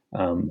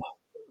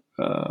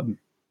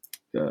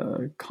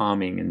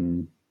calming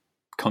and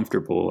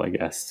comfortable, I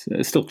guess.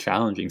 It's still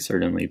challenging,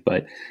 certainly,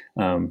 but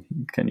kind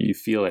of you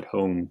feel at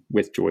home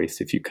with Joyce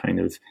if you kind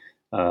of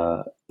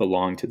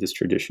belong to this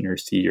tradition or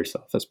see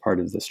yourself as part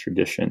of this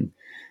tradition.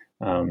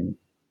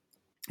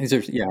 These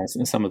are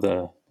some of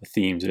the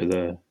themes or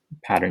the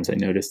patterns I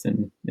noticed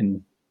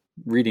in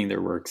reading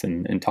their works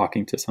and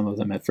talking to some of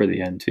them for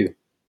the end too.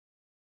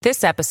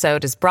 This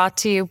episode is brought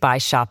to you by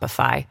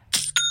Shopify.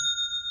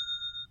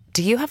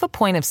 Do you have a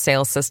point of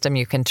sale system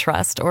you can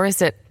trust, or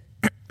is it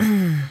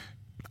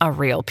a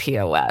real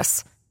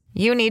POS?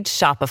 you need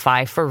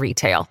Shopify for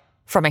retail.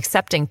 From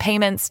accepting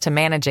payments to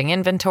managing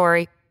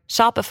inventory,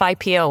 Shopify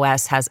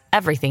POS has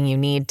everything you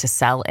need to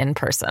sell in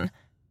person.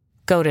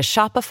 Go to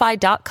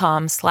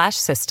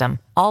shopify.com/system,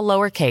 all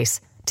lowercase,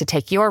 to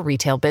take your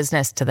retail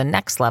business to the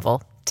next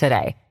level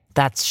today.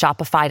 That's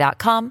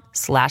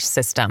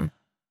shopify.com/system.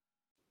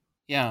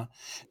 Yeah.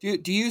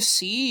 Do you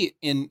see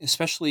in,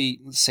 especially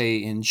say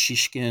in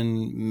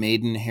Shishkin,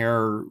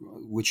 Maidenhair,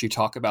 which you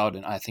talk about,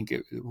 and I think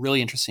a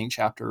really interesting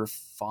chapter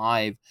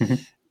 5,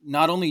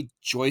 not only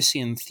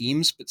Joycean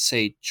themes, but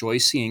say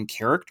Joycean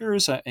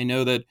characters? I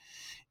know that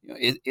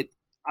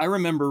I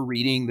remember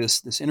reading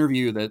this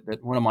interview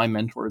that one of my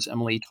mentors,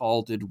 Emily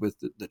Tall, did with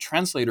the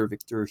translator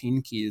Victor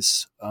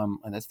Hinkes,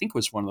 and I think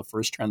was one of the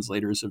first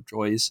translators of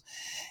Joyce.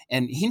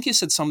 And Hinkes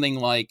said something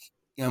like,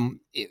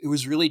 it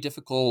was really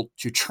difficult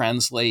to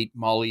translate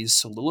Molly's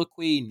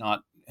soliloquy,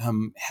 not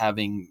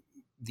having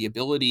the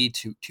ability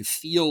to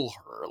feel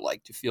her,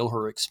 like to feel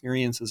her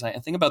experiences. I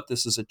think about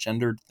this as a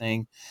gendered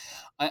thing.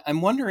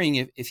 I'm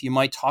wondering if you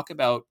might talk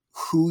about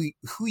who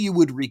you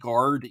would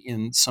regard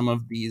in some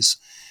of these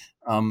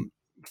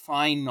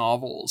fine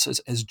novels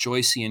as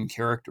Joycean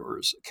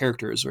characters,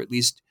 or at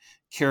least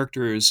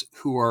characters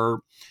who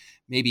are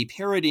maybe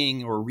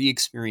parodying or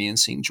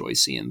re-experiencing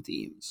Joycean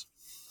themes.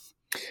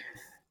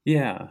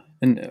 Yeah,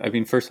 and I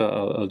mean, first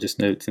I'll just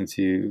note, since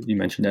you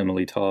mentioned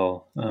Emily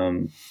Tall,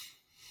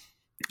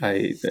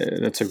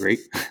 that's so great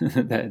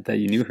that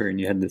you knew her and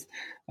you had this,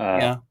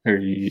 or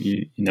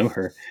you know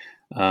her.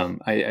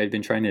 I've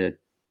been trying to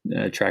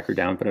track her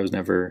down, but I was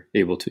never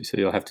able to. So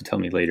you'll have to tell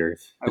me later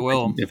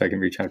if I can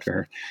reach out to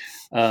her.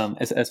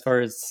 As far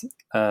as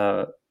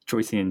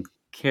Joycean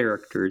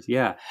characters,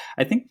 yeah,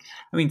 I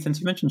mean, since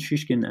you mentioned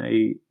Shishkin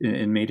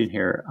in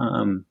Maidenhair,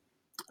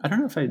 I don't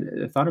know if I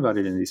thought about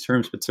it in these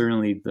terms, but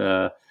certainly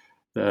the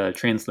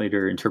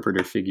translator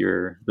interpreter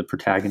figure, the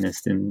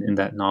protagonist in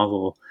that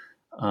novel,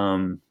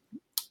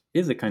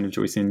 is a kind of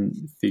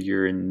Joycean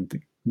figure in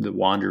the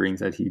wanderings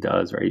that he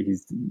does, right?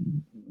 He's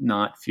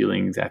not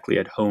feeling exactly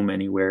at home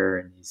anywhere,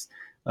 and he's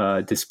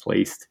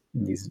displaced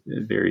in these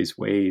various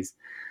ways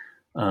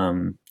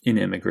in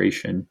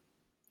immigration.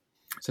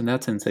 So in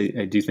that sense,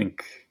 I do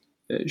think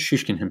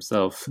Shishkin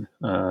himself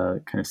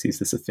kind of sees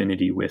this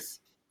affinity with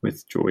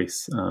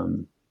Joyce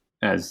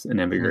as an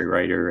emigre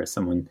writer, as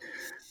someone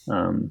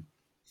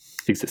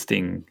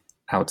existing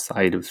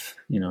outside of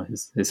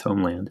his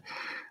homeland,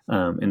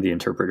 and the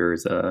interpreter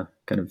is a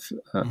kind of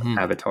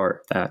avatar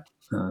of that,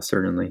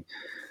 certainly.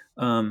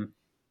 And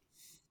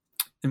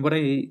what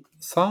I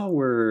saw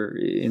were,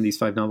 in these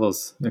 5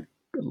 novels,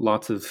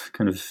 lots of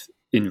kind of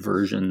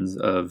inversions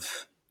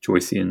of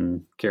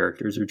Joycean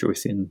characters or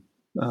Joycean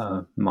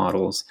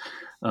models.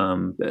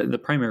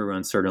 The primary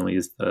one certainly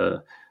is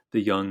the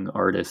young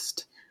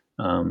artist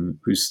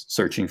who's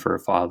searching for a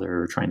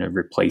father or trying to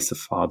replace a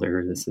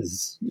father. This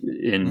is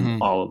in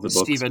all of the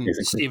books.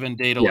 Stephen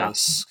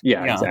Dedalus.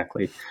 Yeah,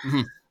 exactly.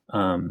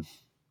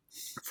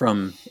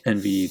 From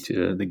Envy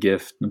to The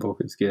Gift,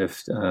 Nabokov's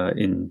Gift,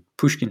 in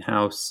Pushkin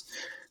House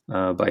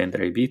by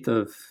Andrei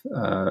Bitov,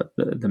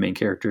 the main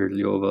character,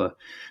 Lyova,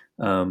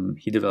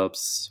 he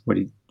develops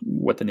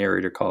what the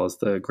narrator calls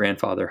the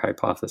grandfather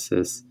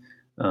hypothesis,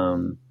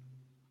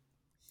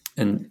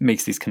 and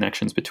makes these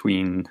connections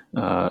between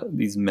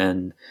these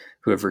men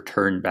who have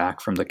returned back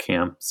from the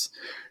camps,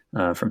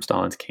 from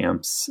Stalin's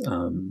camps,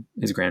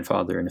 his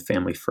grandfather and a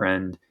family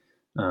friend,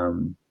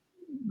 whom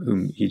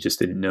he just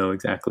didn't know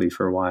exactly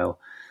for a while,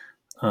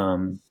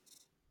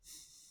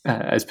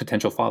 as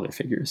potential father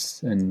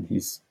figures. And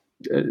he's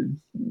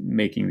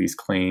making these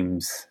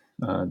claims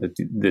that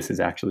this is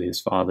actually his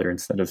father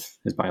instead of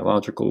his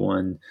biological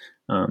one.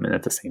 And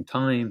at the same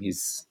time,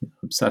 he's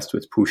obsessed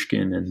with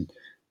Pushkin and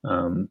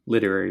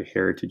literary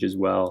heritage as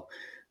well.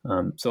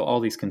 So all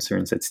these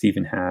concerns that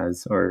Stephen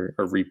has are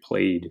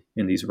replayed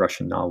in these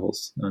Russian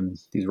novels, on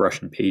these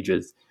Russian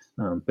pages,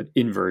 but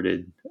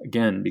inverted,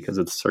 again, because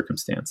of the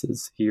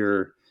circumstances.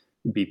 Here,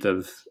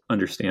 Bitov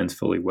understands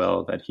fully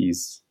well that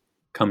he's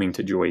coming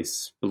to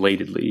Joyce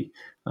belatedly,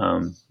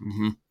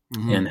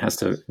 and has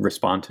to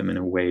respond to him in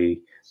a way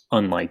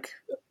unlike,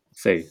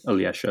 say,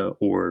 Alyosha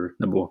or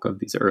Nabokov,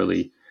 these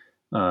early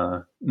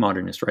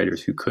modernist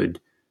writers who could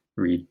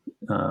read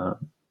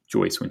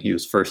Joyce when he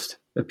was first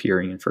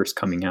appearing and first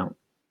coming out.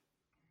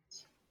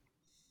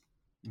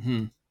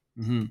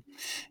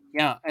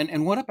 Yeah,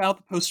 and what about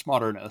the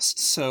postmodernists?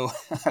 So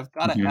I've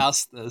got to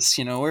ask this.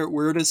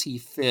 Where does he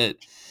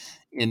fit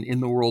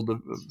in the world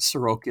of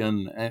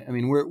Sorokin? I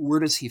mean, where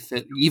does he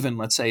fit? Even,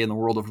 let's say, in the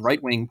world of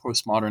right-wing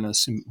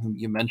postmodernists, whom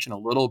you mentioned a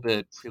little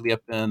bit,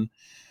 Prilyapin.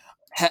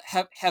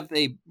 Have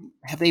they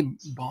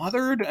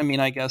bothered? I mean,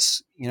 I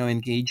guess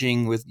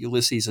engaging with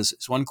Ulysses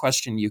is one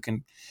question. You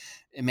can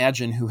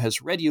imagine who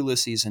has read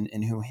Ulysses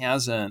and who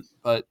hasn't.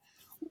 But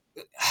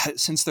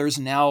since there's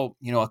now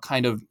a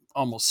kind of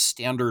almost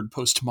standard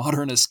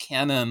postmodernist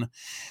canon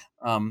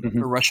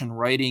for Russian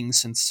writing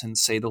since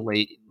say the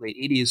late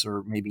 80s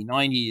or maybe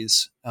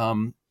 90s,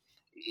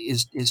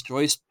 is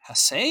Joyce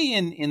passé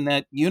in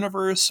that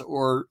universe,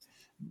 or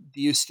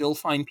do you still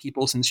find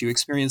people, since you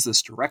experienced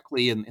this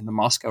directly in the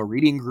Moscow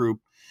reading group,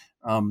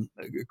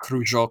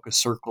 Kruzhok, a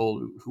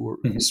circle,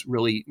 is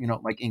really,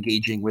 like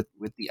engaging with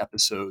the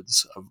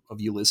episodes of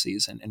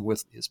Ulysses and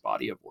with his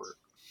body of work?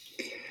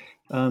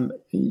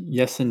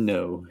 Yes and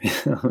no.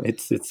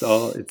 It's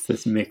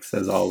this mix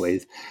as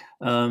always.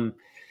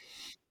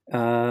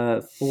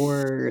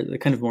 For the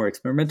kind of more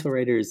experimental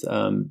writers,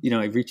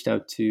 I've reached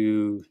out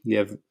to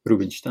Lev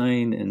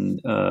Rubinstein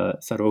and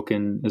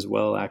Sorokin as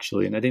well,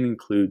 actually, and I didn't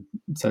include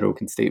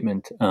Sorokin's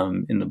statement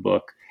in the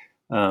book,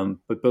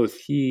 but both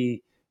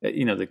he,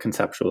 the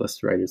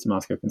conceptualist writers, the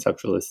Moscow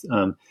conceptualists,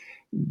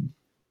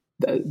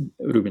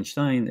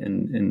 Rubinstein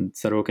and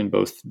Sorokin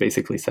both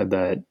basically said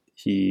that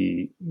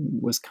he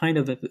was kind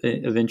of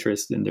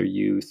interest in their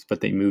youth,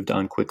 but they moved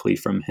on quickly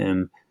from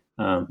him.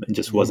 And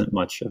just wasn't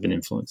much of an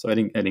influence. So I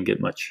didn't get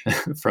much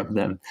from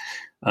them.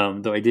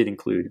 Though I did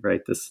include,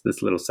 right, this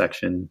little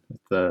section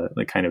with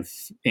the kind of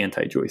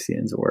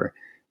anti-Joyceans or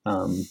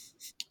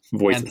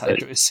voices.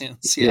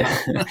 Anti-Joyceans,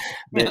 yeah.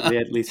 They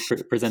at least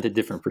present a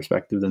different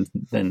perspective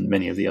than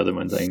many of the other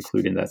ones I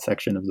include in that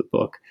section of the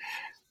book.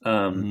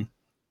 For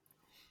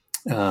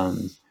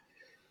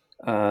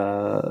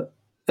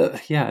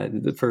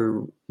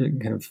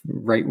kind of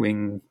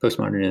right-wing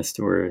postmodernist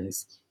or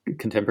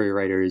contemporary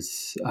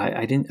writers,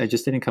 I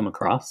just didn't come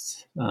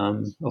across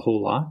a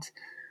whole lot.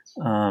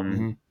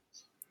 But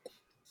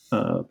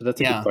that's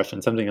a good question,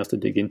 something else to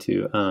dig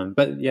into.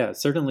 But yeah,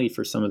 certainly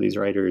for some of these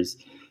writers,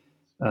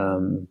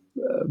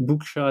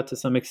 Buksha to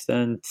some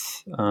extent,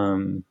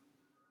 and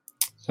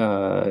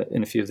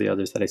a few of the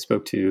others that I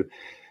spoke to,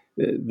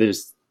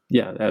 there's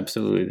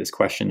absolutely this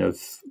question of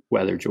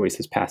whether Joyce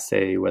is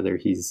passé, whether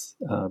he's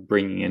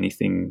bringing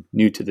anything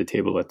new to the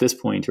table at this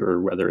point,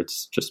 or whether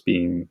it's just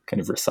being kind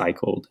of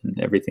recycled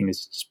and everything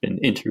has just been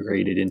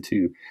integrated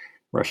into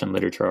Russian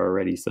literature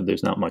already. So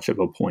there's not much of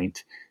a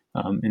point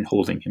in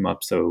holding him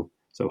up so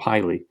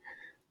highly.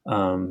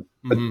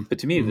 But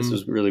to me, this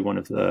was really one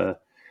of the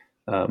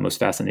most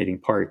fascinating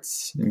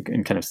parts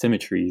and kind of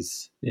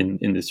symmetries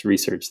in this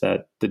research,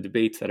 that the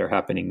debates that are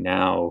happening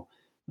now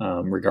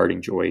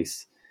regarding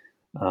Joyce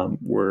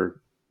were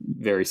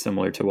very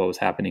similar to what was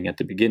happening at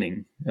the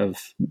beginning of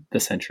the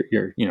century,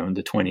 or in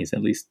the 20s,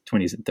 at least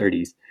 20s and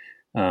 30s.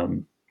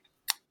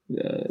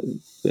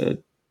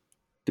 The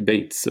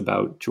debates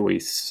about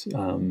Joyce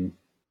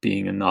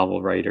being a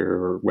novel writer,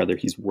 or whether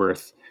he's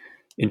worth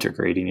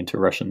integrating into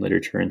Russian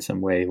literature in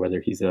some way,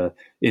 whether he's a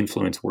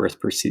influence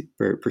worth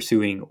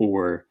pursuing,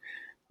 or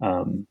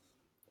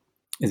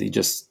is he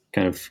just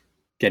kind of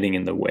getting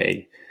in the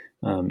way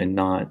and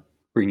not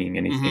bringing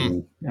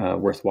anything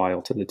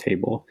worthwhile to the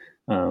table.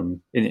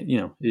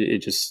 It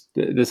just,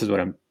 this is what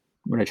I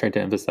tried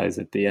to emphasize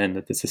at the end,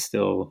 that this is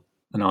still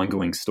an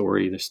ongoing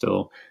story. There's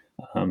still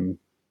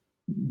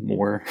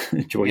more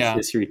Joyce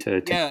history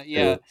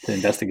to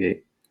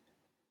investigate.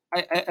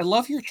 I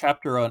love your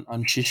chapter on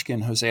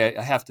Shishkin, Jose,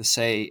 I have to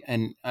say,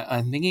 and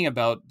I'm thinking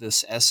about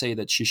this essay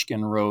that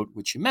Shishkin wrote,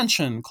 which you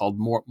mentioned, called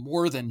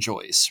More Than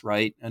Joyce,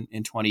 right,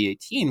 in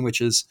 2018,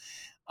 which is,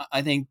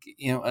 I think,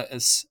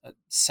 a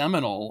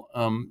seminal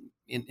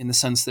in the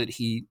sense that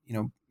he,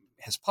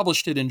 has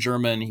published it in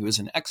German. He was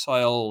in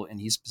exile, and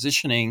he's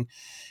positioning,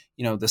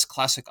 this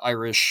classic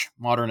Irish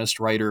modernist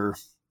writer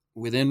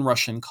within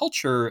Russian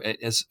culture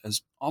as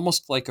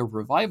almost like a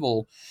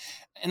revival.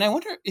 And I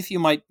wonder if you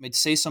might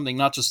say something,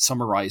 not just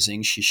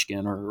summarizing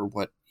Shishkin or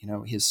what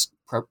his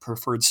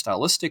preferred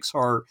stylistics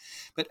are,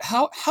 but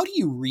how do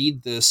you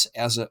read this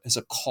as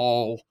a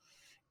call,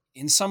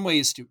 in some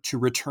ways, to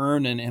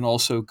return and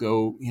also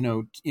go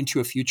into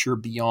a future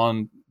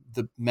beyond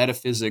the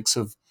metaphysics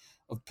of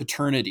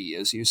paternity,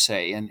 as you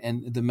say,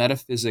 and the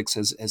metaphysics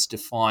as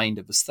defined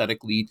of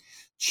aesthetically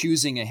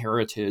choosing a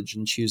heritage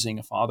and choosing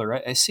a father.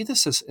 I see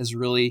this as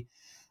really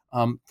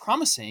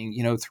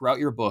promising, throughout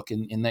your book,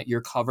 in that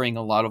you're covering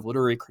a lot of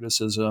literary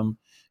criticism,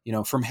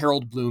 from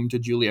Harold Bloom to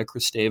Julia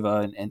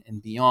Kristeva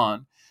and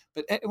beyond.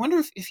 But I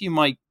wonder if you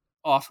might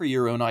offer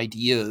your own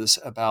ideas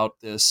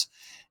about this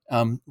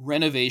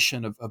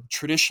renovation of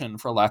tradition,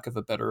 for lack of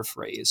a better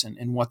phrase,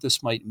 and what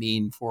this might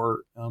mean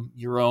for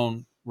your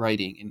own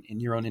writing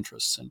and your own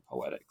interests in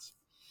poetics.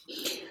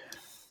 It's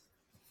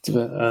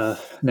an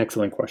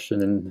excellent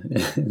question,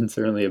 and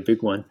certainly a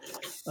big one.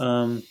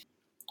 I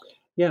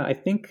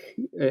think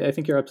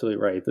you're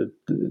absolutely right. That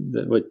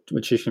what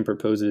Shishkin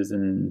proposes,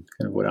 and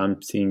kind of what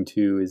I'm seeing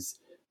too, is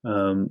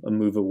a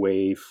move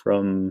away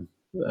from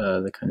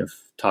the kind of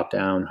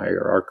top-down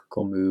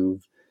hierarchical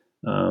move,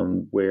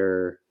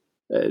 where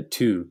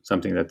to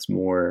something that's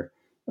more,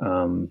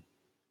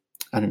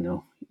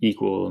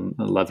 equal and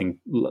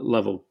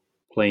level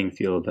playing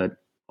field, that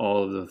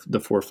all of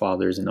the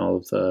forefathers and all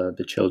of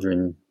the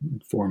children,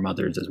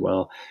 foremothers as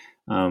well,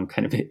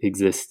 kind of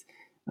exist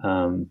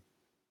in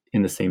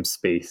the same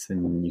space,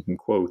 and you can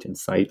quote and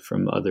cite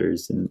from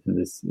others in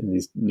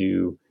these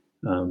new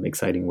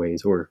exciting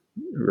ways, or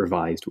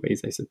revised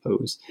ways, I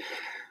suppose.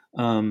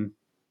 And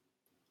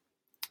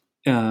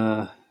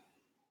like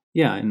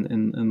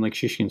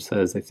Shishkin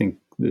says, I think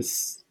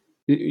this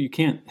you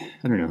can't,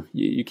 I don't know,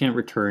 you can't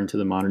return to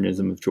the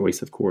modernism of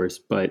Joyce, of course,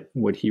 but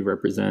what he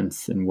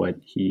represents and what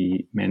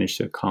he managed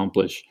to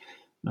accomplish,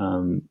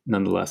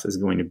 nonetheless, is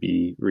going to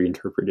be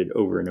reinterpreted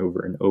over and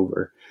over and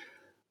over.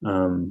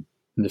 And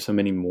there's so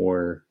many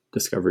more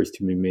discoveries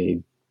to be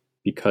made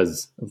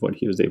because of what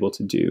he was able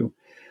to do.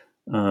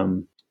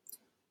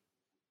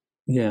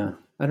 Yeah,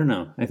 I don't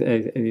know.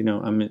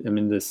 I'm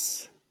in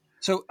this.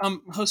 So,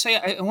 Jose,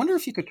 I wonder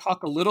if you could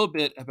talk a little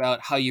bit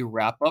about how you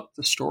wrap up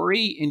the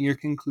story in your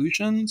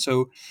conclusion.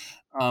 So,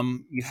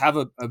 you have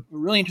a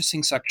really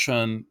interesting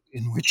section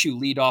in which you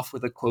lead off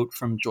with a quote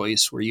from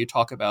Joyce, where you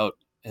talk about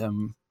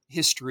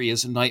history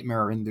as a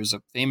nightmare. And there's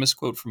a famous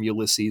quote from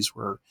Ulysses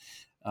where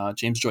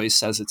James Joyce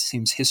says, "It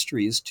seems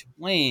history is to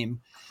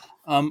blame."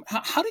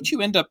 How did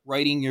you end up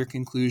writing your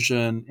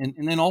conclusion?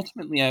 And then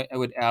ultimately, I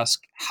would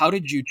ask, how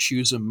did you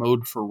choose a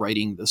mode for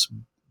writing this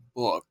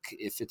book,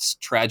 if it's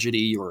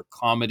tragedy or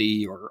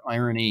comedy or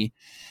irony,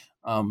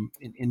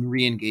 in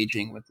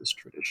re-engaging with this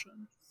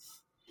tradition?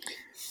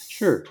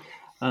 Sure.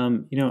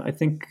 I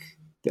think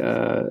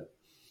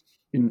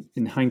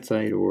in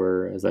hindsight,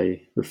 or as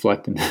I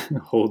reflect and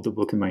hold the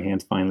book in my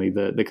hands finally,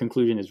 the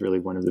conclusion is really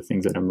one of the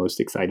things that I'm most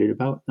excited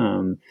about.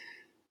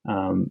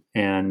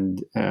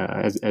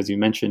 As you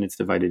mentioned, it's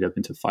divided up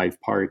into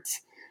 5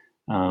 parts,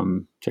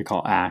 which I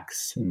call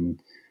acts. And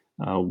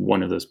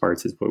one of those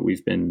parts is what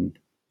we've been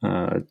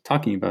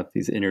talking about,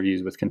 these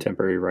interviews with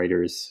contemporary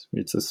writers.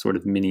 It's a sort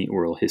of mini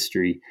oral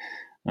history.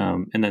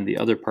 And then the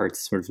other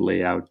parts sort of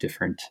lay out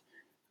different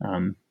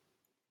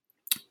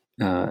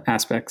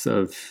aspects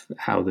of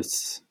how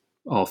this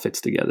all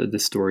fits together, the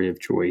story of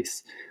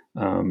Joyce.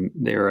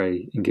 There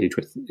I engage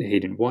with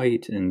Hayden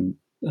White and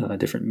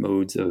different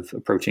modes of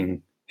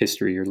approaching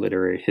history or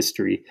literary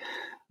history.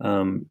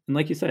 And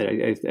like you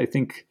said, I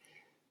think,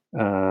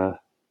 I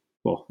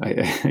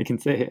can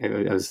say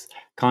I was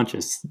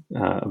conscious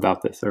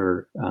about this,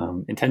 or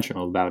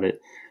intentional about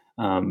it.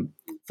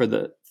 For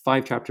the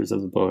 5 chapters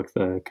of the book,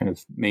 the kind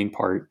of main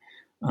part,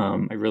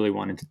 I really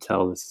wanted to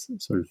tell this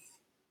sort of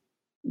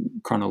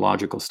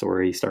chronological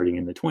story starting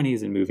in the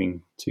 1920s and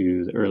moving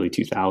to the early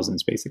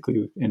 2000s,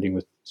 basically ending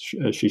with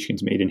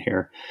Shishkin's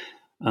Maidenhair,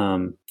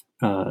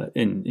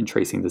 in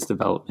tracing this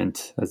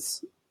development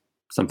as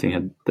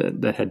something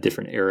that had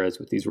different eras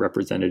with these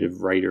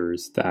representative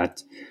writers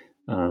that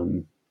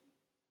kind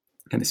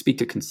of speak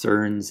to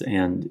concerns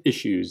and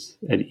issues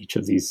at each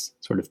of these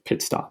sort of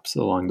pit stops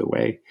along the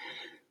way,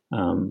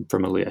 from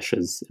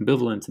Alyosha's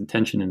ambivalence and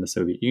tension in the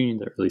Soviet Union,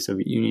 the early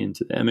Soviet Union,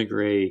 to the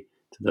emigre,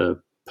 to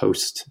the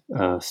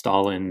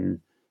post-Stalin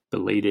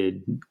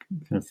belated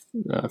kind of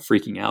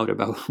freaking out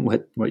about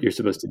what you're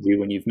supposed to do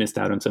when you've missed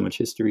out on so much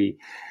history.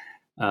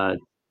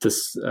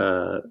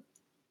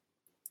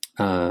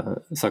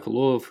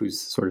 Sokolov,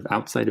 who's sort of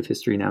outside of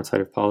history and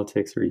outside of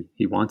politics, or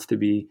he wants to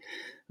be,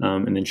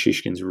 and then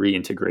Shishkin's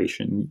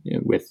reintegration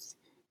with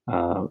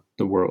the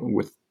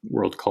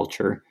world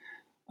culture.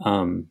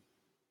 In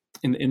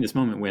this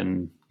moment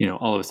when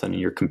all of a sudden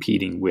you're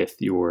competing with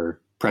your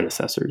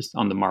predecessors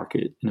on the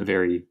market in a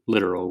very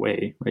literal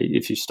way, right?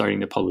 If you're starting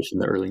to publish in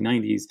the early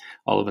 90s,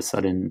 all of a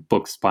sudden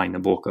books by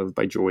Nabokov,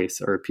 by Joyce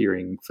are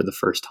appearing for the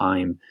first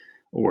time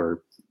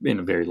or in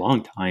a very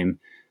long time,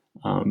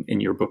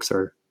 and your books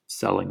are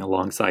selling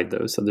alongside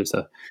those. So there's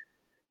a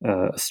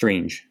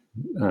strange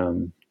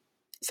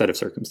set of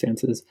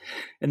circumstances.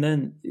 And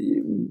then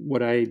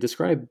what I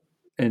describe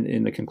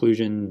in the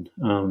conclusion,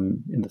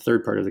 in the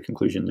third part of the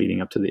conclusion leading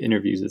up to the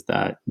interviews, is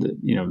that,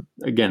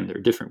 again, there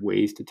are different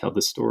ways to tell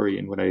the story.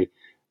 And what I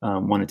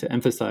wanted to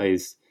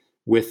emphasize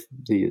with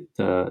the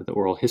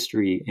oral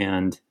history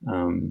and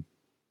the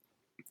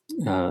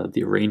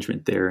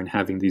arrangement there, and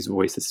having these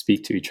voices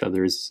speak to each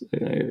other, is,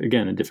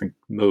 again, a different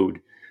mode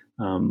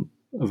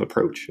of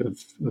approach of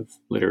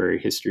literary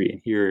history.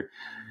 And here,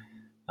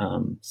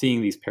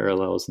 seeing these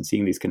parallels and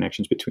seeing these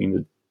connections between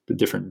the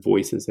different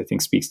voices, I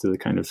think speaks to the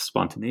kind of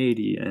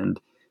spontaneity and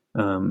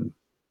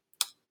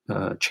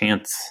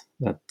chance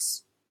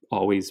that's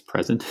always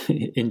present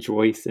in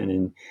Joyce and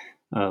in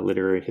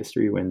literary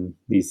history, when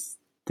these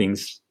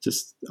things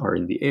just are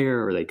in the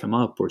air, or they come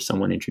up, or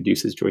someone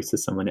introduces Joyce to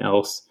someone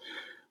else.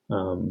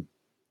 There's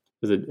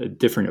a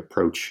different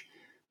approach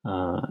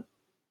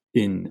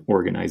in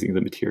organizing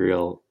the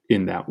material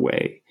in that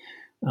way.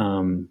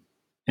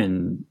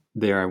 And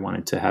there I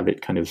wanted to have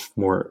it kind of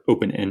more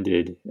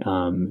open-ended,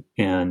 and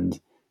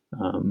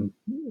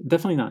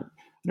definitely not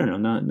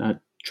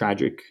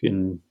tragic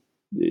in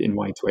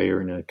White's way,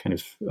 or in a kind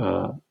of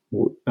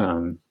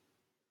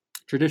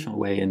traditional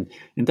way, and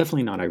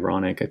definitely not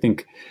ironic. I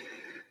think,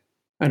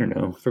 I don't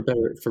know, for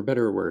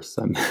better or worse,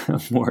 I'm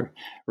more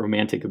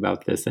romantic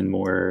about this and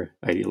more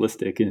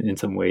idealistic in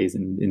some ways,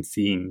 in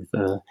seeing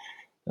the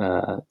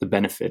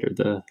benefit, or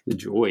the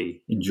joy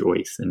in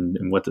Joyce,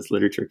 and what this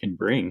literature can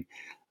bring,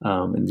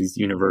 and these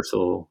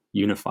universal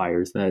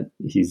unifiers that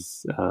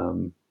he's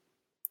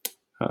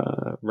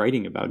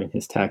writing about in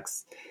his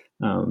texts.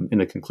 In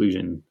the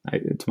conclusion,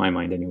 to my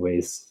mind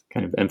anyways,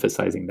 kind of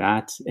emphasizing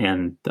that,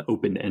 and the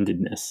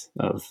open-endedness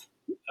of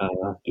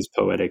his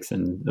poetics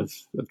and of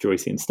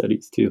Joycean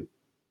studies too.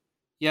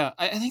 Yeah,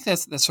 I think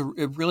that's a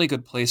really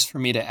good place for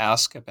me to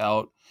ask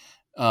about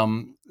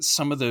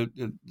some of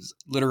the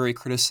literary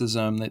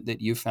criticism that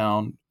you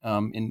found,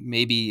 and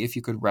maybe if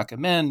you could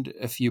recommend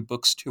a few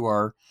books to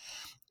our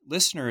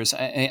listeners.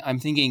 I'm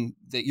thinking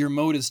that your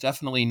mode is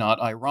definitely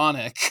not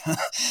ironic,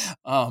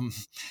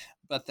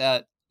 but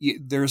that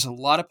there's a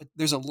lot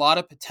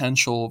of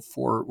potential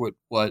for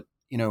what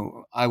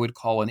I would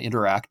call an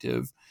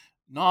interactive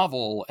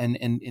novel, and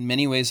in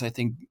many ways, I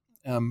think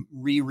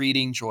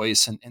rereading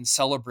Joyce and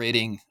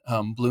celebrating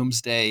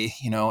Bloomsday,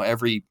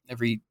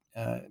 every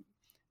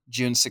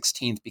June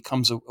 16th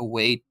becomes a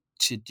way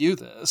to do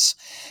this,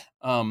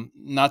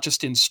 not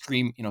just in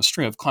stream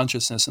of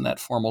consciousness in that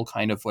formal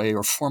kind of way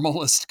or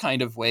formalist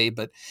kind of way,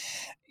 but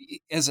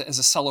as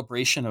a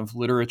celebration of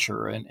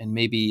literature and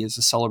maybe as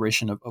a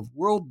celebration of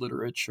world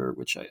literature,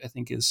 which I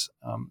think is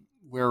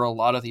where a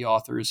lot of the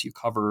authors you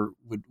cover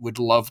would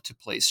love to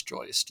place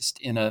Joyce, just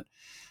in a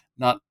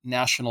not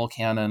national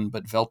canon,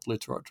 but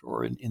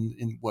Weltliteratur,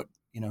 in what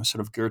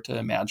sort of Goethe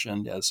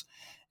imagined as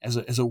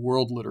a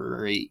world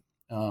literary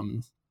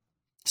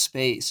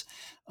space.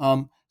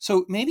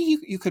 So maybe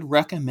you could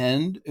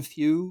recommend a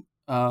few,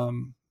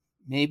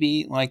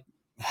 maybe like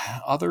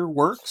other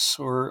works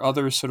or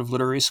other sort of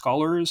literary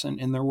scholars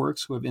and their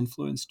works who have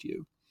influenced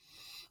you.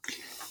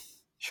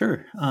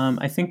 Sure.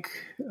 I think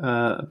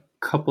a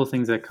couple of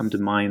things that come to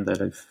mind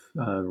that I've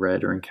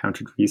read or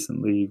encountered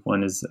recently.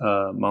 One is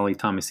Molly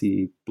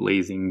Thomasy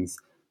Blasing's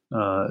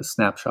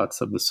Snapshots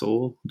of the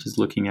Soul, which is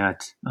looking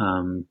at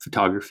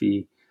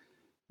photography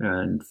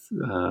and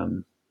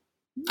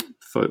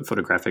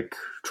photographic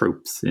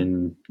tropes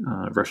in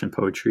Russian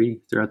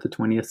poetry throughout the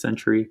 20th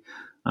century.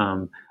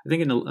 I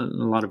think in a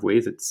lot of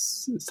ways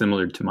it's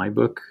similar to my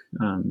book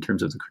in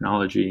terms of the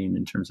chronology and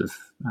in terms of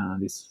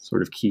these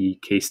sort of key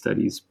case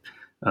studies.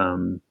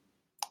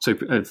 So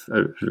I've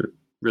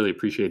really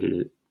appreciated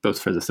it, both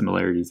for the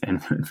similarities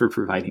and for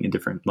providing a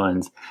different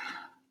lens.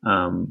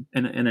 And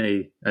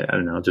I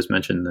don't know, I'll just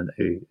mention that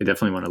I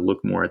definitely want to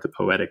look more at the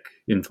poetic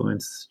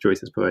influence,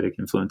 Joyce's poetic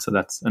influence. So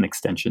that's an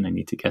extension I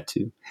need to get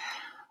to.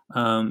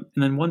 And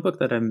then one book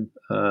that I'm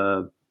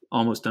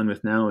almost done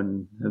with now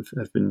and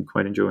have been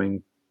quite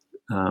enjoying,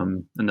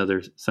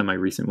 another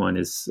semi-recent one,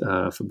 is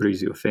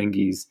Fabrizio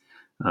Fenghi's,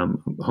 I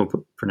hope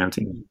I'm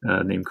pronouncing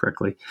the name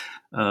correctly,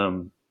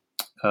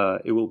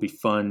 It Will Be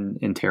Fun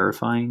and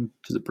Terrifying,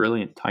 which is a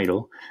brilliant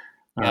title.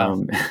 Yeah.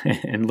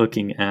 And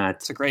looking at...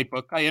 It's a great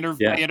book. I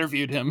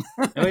interviewed him.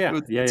 Oh, yeah.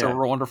 It's a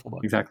wonderful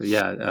book. Exactly,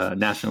 yeah.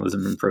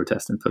 Nationalism and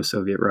Protest in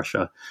Post-Soviet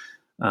Russia.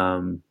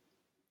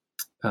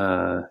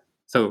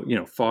 So,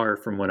 far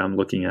from what I'm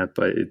looking at,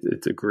 but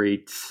it's a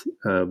great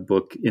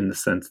book in the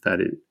sense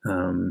that it,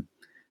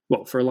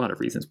 well, for a lot of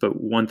reasons,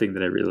 but one thing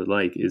that I really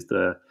like is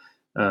the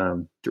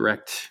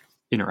direct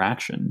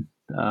interaction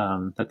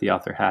that the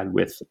author had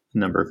with a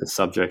number of his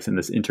subjects and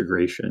this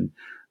integration,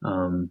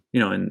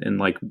 and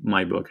like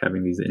my book,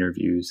 having these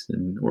interviews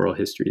and oral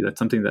history, that's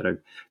something that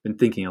I've been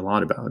thinking a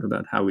lot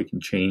about how we can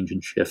change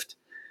and shift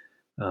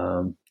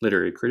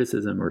literary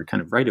criticism or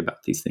kind of write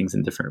about these things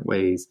in different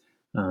ways.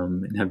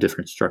 And have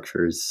different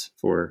structures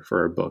for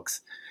our books.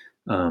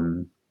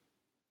 So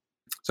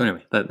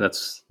anyway,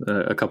 that's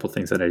a couple of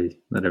things that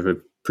I've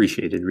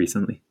appreciated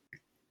recently.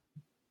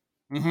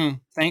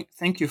 Mm-hmm.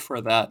 Thank you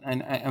for that,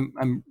 and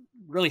I'm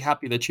really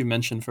happy that you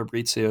mentioned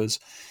Fabrizio's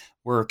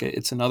work.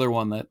 It's another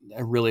one that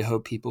I really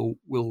hope people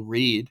will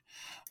read.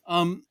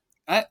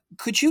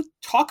 Could you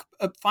talk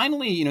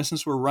finally?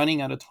 Since we're running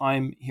out of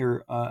time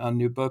here on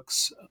New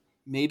Books,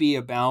 maybe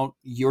about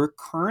your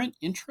current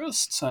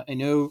interests. I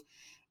know.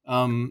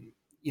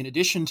 In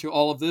addition to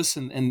all of this,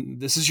 and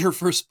this is your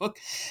first book,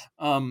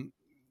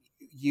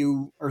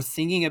 you are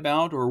thinking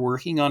about or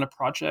working on a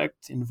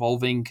project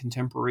involving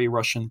contemporary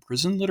Russian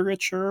prison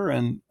literature.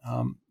 And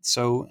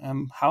so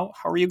how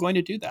are you going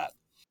to do that?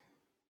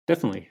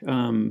 Definitely.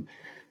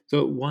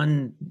 So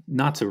one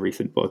not so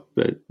recent book,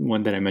 but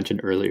one that I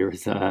mentioned earlier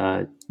is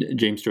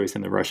James Joyce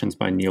and the Russians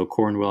by Neil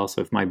Cornwell.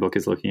 So if my book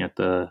is looking at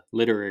the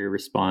literary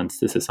response,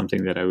 this is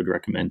something that I would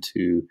recommend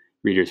to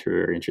readers who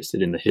are interested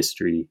in the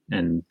history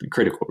and the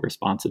critical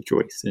response of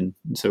Joyce in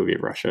Soviet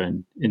Russia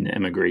and in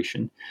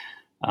emigration.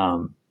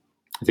 I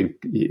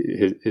think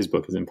his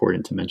book is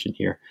important to mention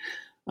here.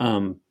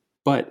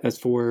 But as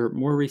for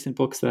more recent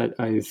books that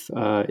I've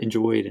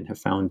enjoyed and have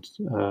found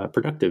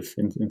productive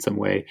in some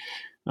way,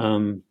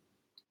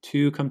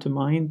 two come to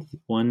mind.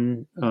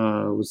 One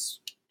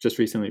was just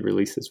recently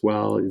released as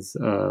well, is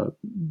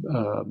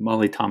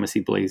Molly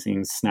Thomasy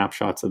Blasing's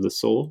Snapshots of the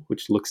Soul,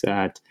 which looks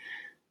at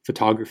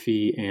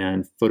photography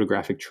and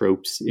photographic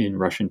tropes in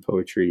Russian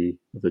poetry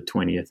of the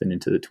 20th and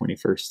into the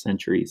 21st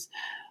centuries.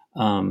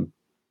 And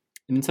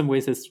in some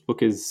ways, this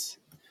book is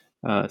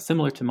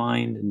similar to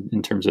mine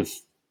in terms of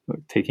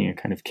taking a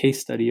kind of case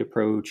study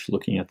approach,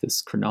 looking at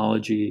this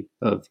chronology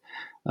of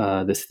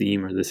this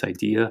theme or this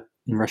idea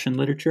in Russian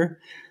literature.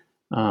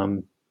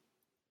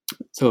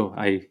 So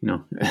I,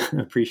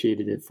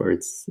 appreciated it for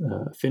its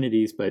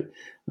affinities, but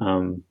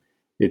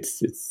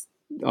it's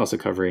also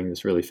covering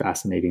this really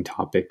fascinating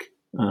topic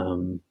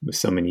with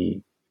so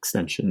many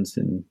extensions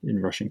in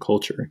Russian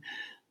culture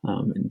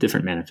and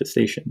different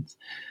manifestations.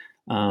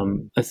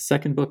 A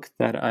second book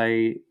that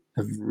I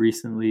have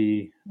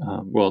recently,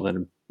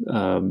 that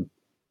I'm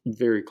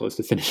very close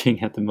to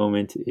finishing at the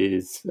moment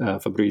is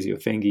Fabrizio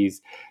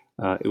Fenghi's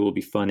It Will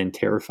Be Fun and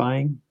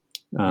Terrifying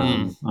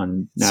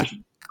on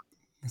national.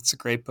 It's a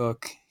great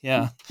book.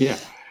 Yeah. Yeah.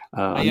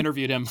 I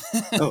interviewed him.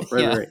 Oh,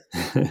 right.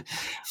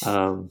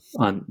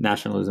 On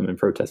nationalism and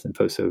protest in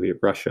post-Soviet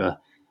Russia.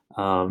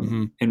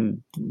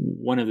 And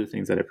one of the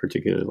things that I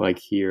particularly like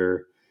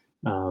here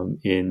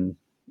in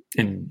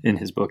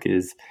his book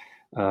is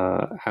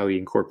how he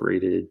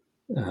incorporated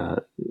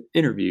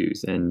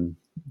interviews and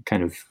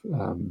kind of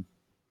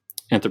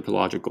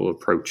anthropological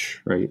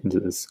approach, right, into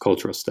this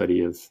cultural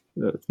study of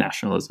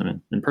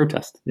nationalism and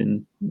protest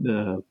in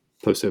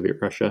post-Soviet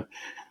Russia.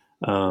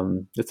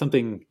 It's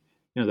something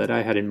that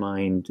I had in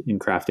mind in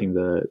crafting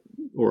the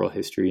oral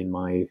history in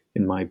my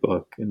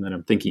book, and then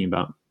I'm thinking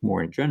about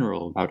more in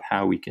general about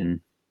how we can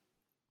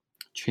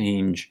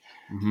change,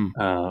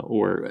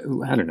 or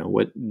I don't know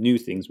what new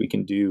things we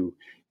can do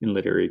in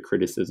literary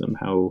criticism,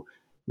 how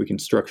we can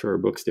structure our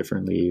books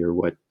differently, or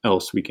what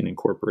else we can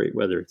incorporate,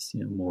 whether it's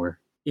more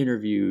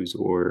interviews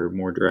or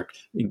more direct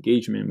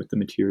engagement with the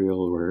material,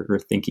 or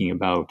thinking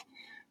about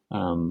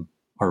our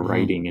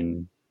writing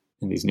in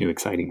these new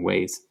exciting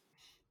ways.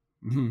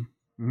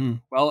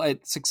 Well,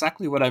 it's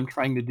exactly what I'm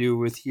trying to do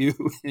with you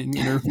in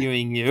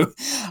interviewing you.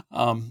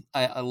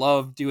 I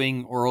love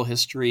doing oral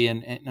history,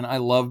 and I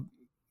love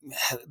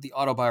the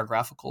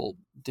autobiographical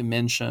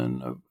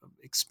dimension of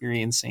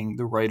experiencing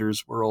the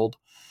writer's world.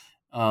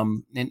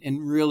 And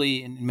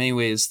really, in many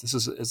ways, this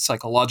is a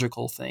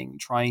psychological thing,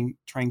 trying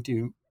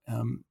to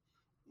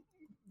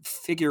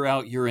figure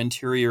out your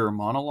interior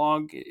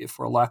monologue, if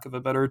for lack of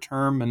a better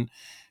term, and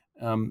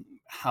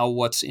how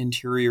what's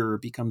interior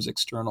becomes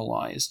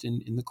externalized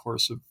in the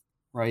course of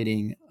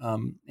writing.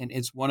 And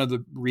it's one of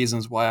the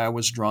reasons why I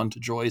was drawn to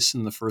Joyce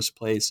in the first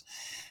place.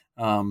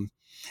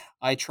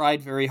 I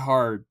tried very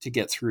hard to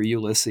get through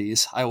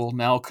Ulysses, I will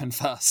now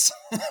confess.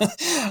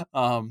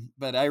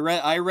 But I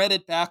read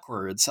it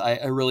backwards.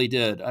 I really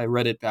did. I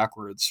read it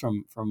backwards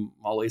from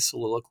Molly's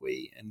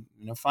soliloquy, and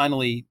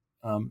finally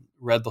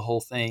read the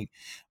whole thing.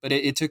 But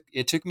it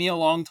took me a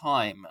long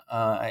time.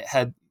 I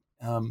had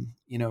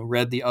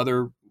read the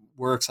other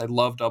works. I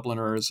love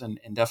Dubliners and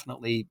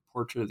definitely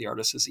Portrait of the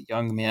Artist as a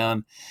Young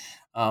Man.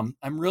 I'm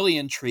really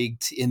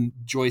intrigued in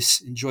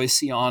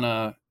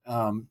Joyceana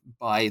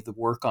by the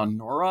work on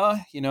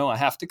Nora. I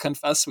have to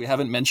confess, we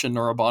haven't mentioned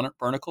Nora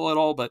Barnacle at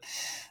all, but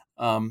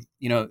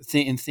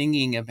in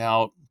thinking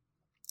about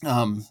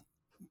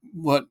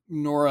what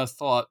Nora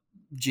thought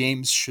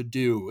James should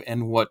do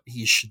and what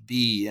he should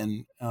be,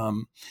 and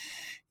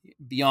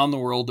beyond the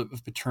world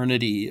of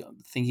paternity,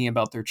 thinking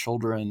about their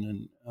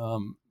children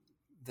and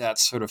that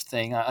sort of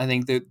thing. I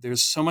think that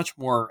there's so much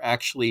more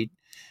actually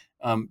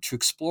to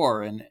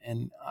explore, and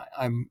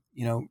I'm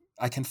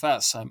I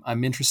confess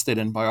I'm interested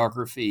in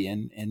biography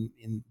and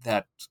in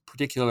that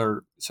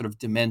particular sort of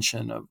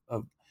dimension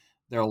of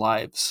their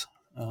lives.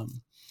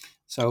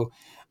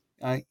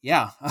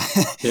 Yeah.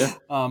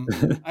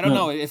 I don't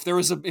know if there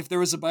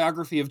was a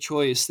biography of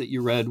choice that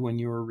you read when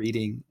you were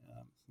reading.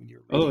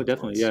 Oh,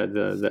 definitely. Yeah.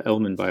 The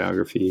Ellman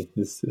biography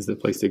is the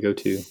place to go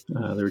to.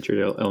 The Richard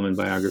Ellman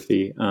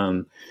biography.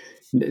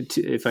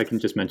 If I can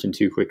just mention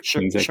two quick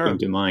things that came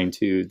to mind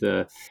too.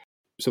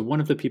 So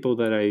one of the people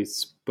that I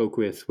spoke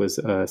with was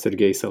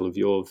Sergei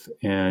Solovyov,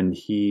 and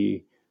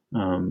he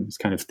is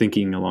kind of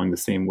thinking along the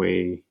same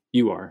way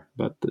you are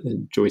about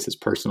Joyce's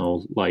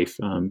personal life.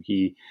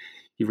 He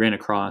ran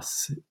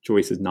across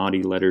Joyce's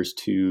naughty letters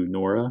to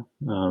Nora,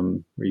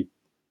 where he,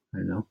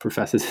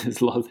 professes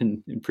his love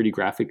in pretty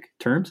graphic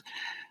terms.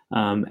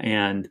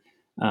 And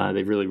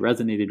they really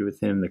resonated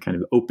with him, the kind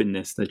of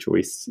openness that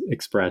Joyce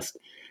expressed.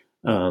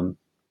 And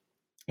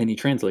he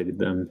translated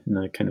them in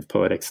a kind of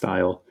poetic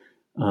style.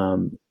 I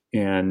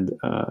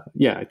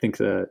think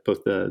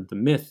both the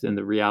myth and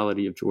the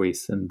reality of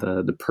Joyce and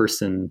the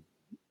person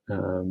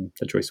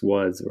that Joyce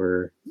was,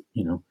 or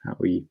how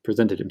he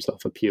presented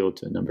himself, appealed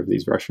to a number of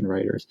these Russian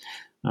writers.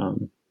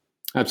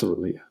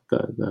 Absolutely,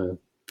 the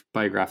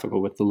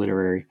biographical with the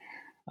literary.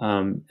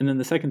 And then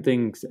the second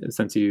thing,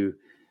 since you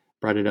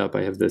brought it up,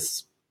 I have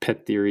this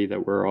pet theory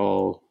that we're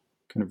all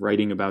kind of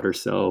writing about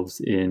ourselves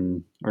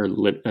in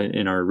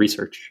our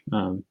research.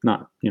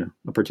 Not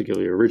a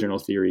particularly original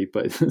theory,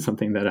 but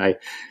something that I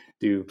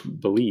do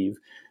believe.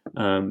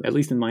 At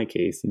least in my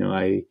case,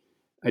 I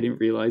didn't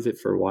realize it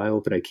for a while,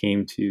 but I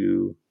came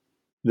to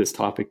this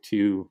topic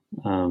too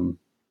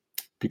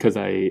because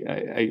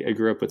I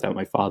grew up without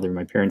my father.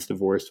 My parents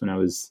divorced when I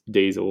was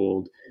days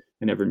old.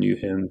 I never knew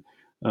him.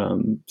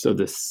 So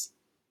this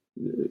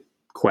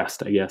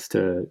quest, I guess,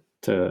 to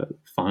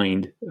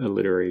find a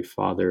literary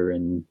father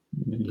and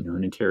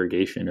an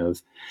interrogation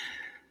of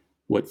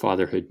what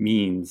fatherhood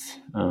means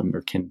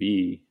or can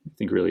be, I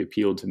think really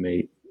appealed to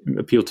me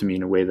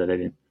in a way that I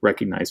didn't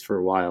recognize for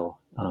a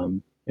while.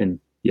 And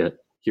yet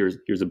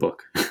here's a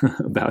book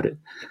about it.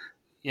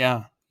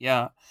 Yeah,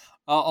 yeah.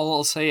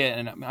 I'll say it,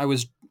 and I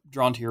was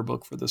drawn to your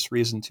book for this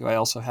reason too. I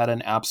also had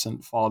an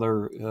absent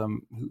father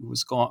who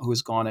was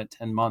gone at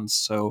 10 months.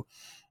 So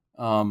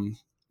um,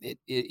 it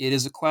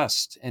is a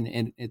quest,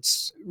 and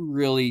it's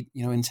really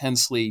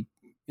intensely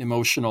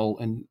emotional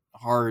and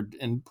hard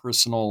and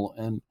personal,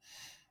 and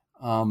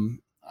um,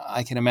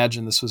 I can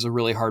imagine this was a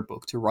really hard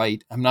book to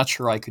write. I'm not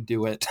sure I could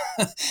do it,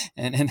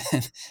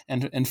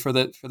 and for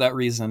that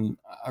reason,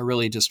 I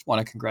really just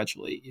want to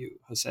congratulate you,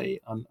 Jose,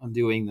 on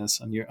doing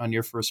this on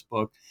your first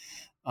book.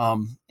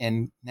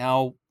 And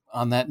now,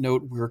 on that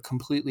note, we're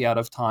completely out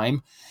of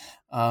time.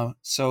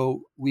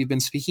 So we've been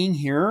speaking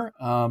here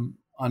on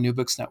New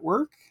Books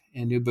Network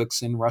and New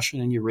Books in Russian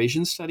and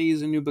Eurasian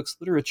Studies and New Books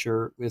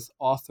Literature with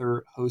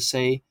author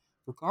Jose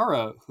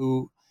Vergara,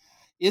 who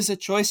is a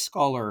Joyce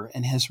scholar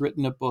and has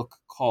written a book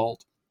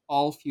called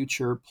All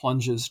Future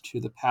Plunges to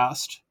the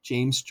Past,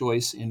 James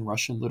Joyce in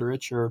Russian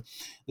Literature.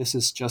 This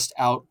is just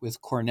out with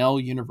Cornell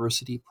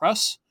University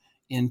Press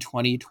in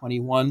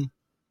 2021.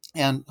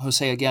 And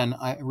Jose, again,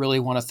 I really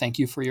want to thank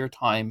you for your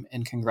time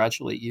and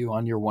congratulate you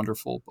on your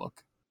wonderful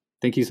book.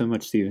 Thank you so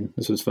much, Stephen.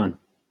 This was fun.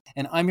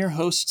 And I'm your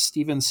host,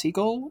 Stephen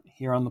Siegel,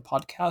 here on the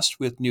podcast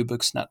with New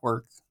Books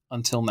Network.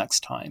 Until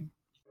next time.